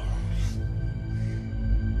have the bomb?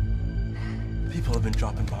 People have been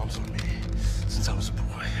dropping bombs on me since I was a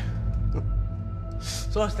boy.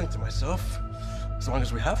 So I think to myself, as long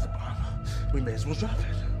as we have the bomb, we may as well drop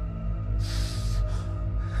it.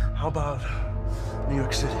 How about New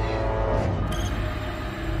York City?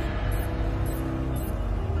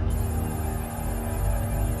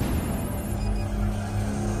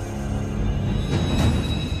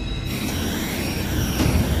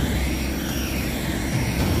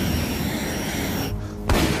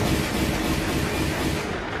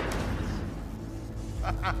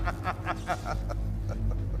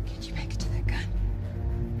 Can you make it to that gun?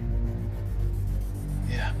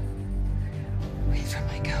 Yeah. Wait for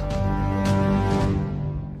my go.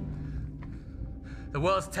 The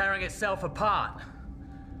world's tearing itself apart.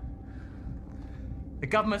 The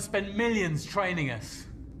government spent millions training us.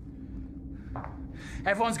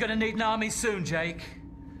 Everyone's gonna need an army soon, Jake.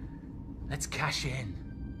 Let's cash in.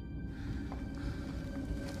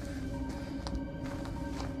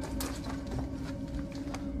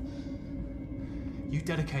 You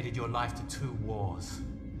dedicated your life to 2 wars.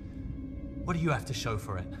 What do you have to show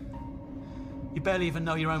for it? You barely even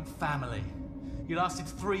know your own family. You lasted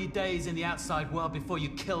 3 days in the outside world before you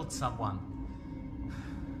killed someone.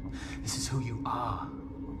 This is who you are.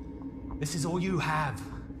 This is all you have.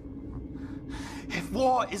 If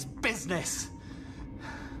war is business,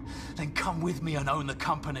 then come with me and own the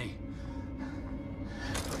company.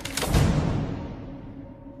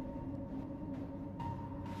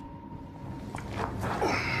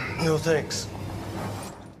 No thanks.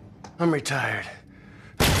 I'm retired.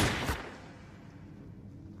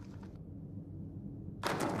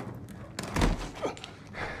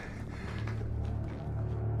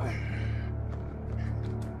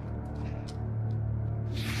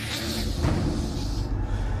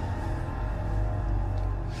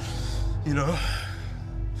 You know,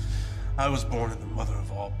 I was born in the mother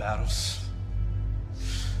of all battles.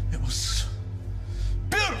 It was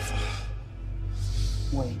beautiful.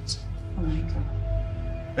 Wait. Oh my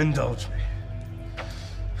God. Indulge me.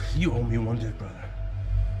 You owe me one, dear brother.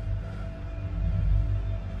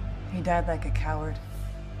 He died like a coward.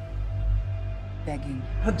 Begging.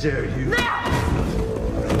 How dare you?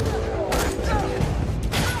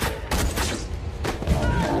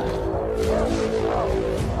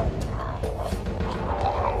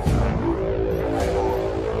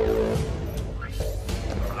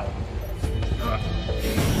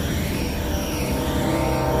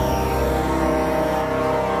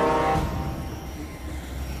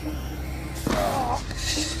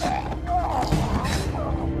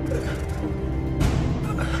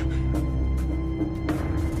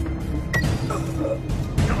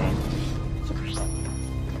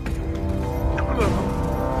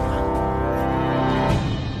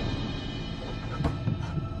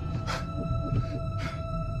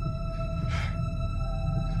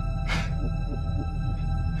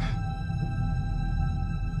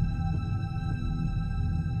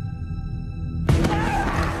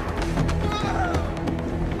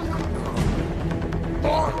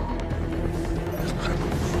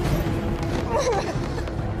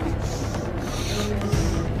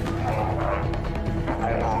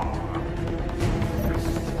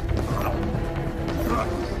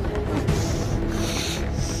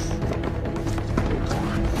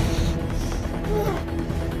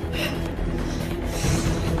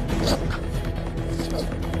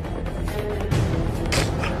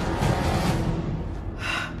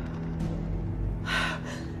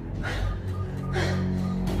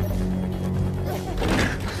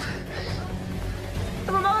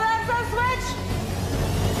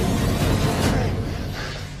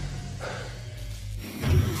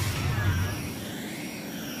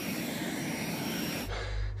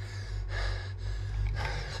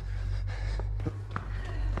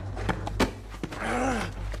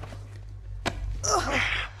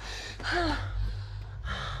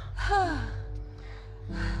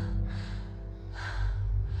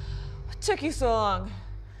 What took you so long?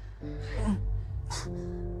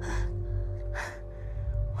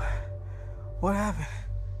 What happened?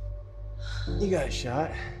 You got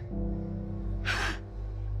shot.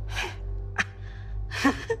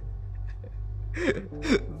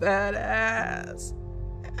 Badass.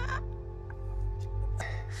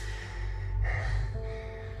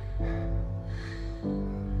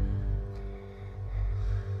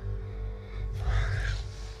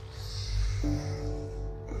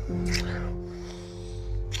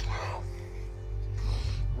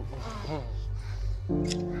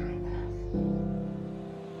 Oh.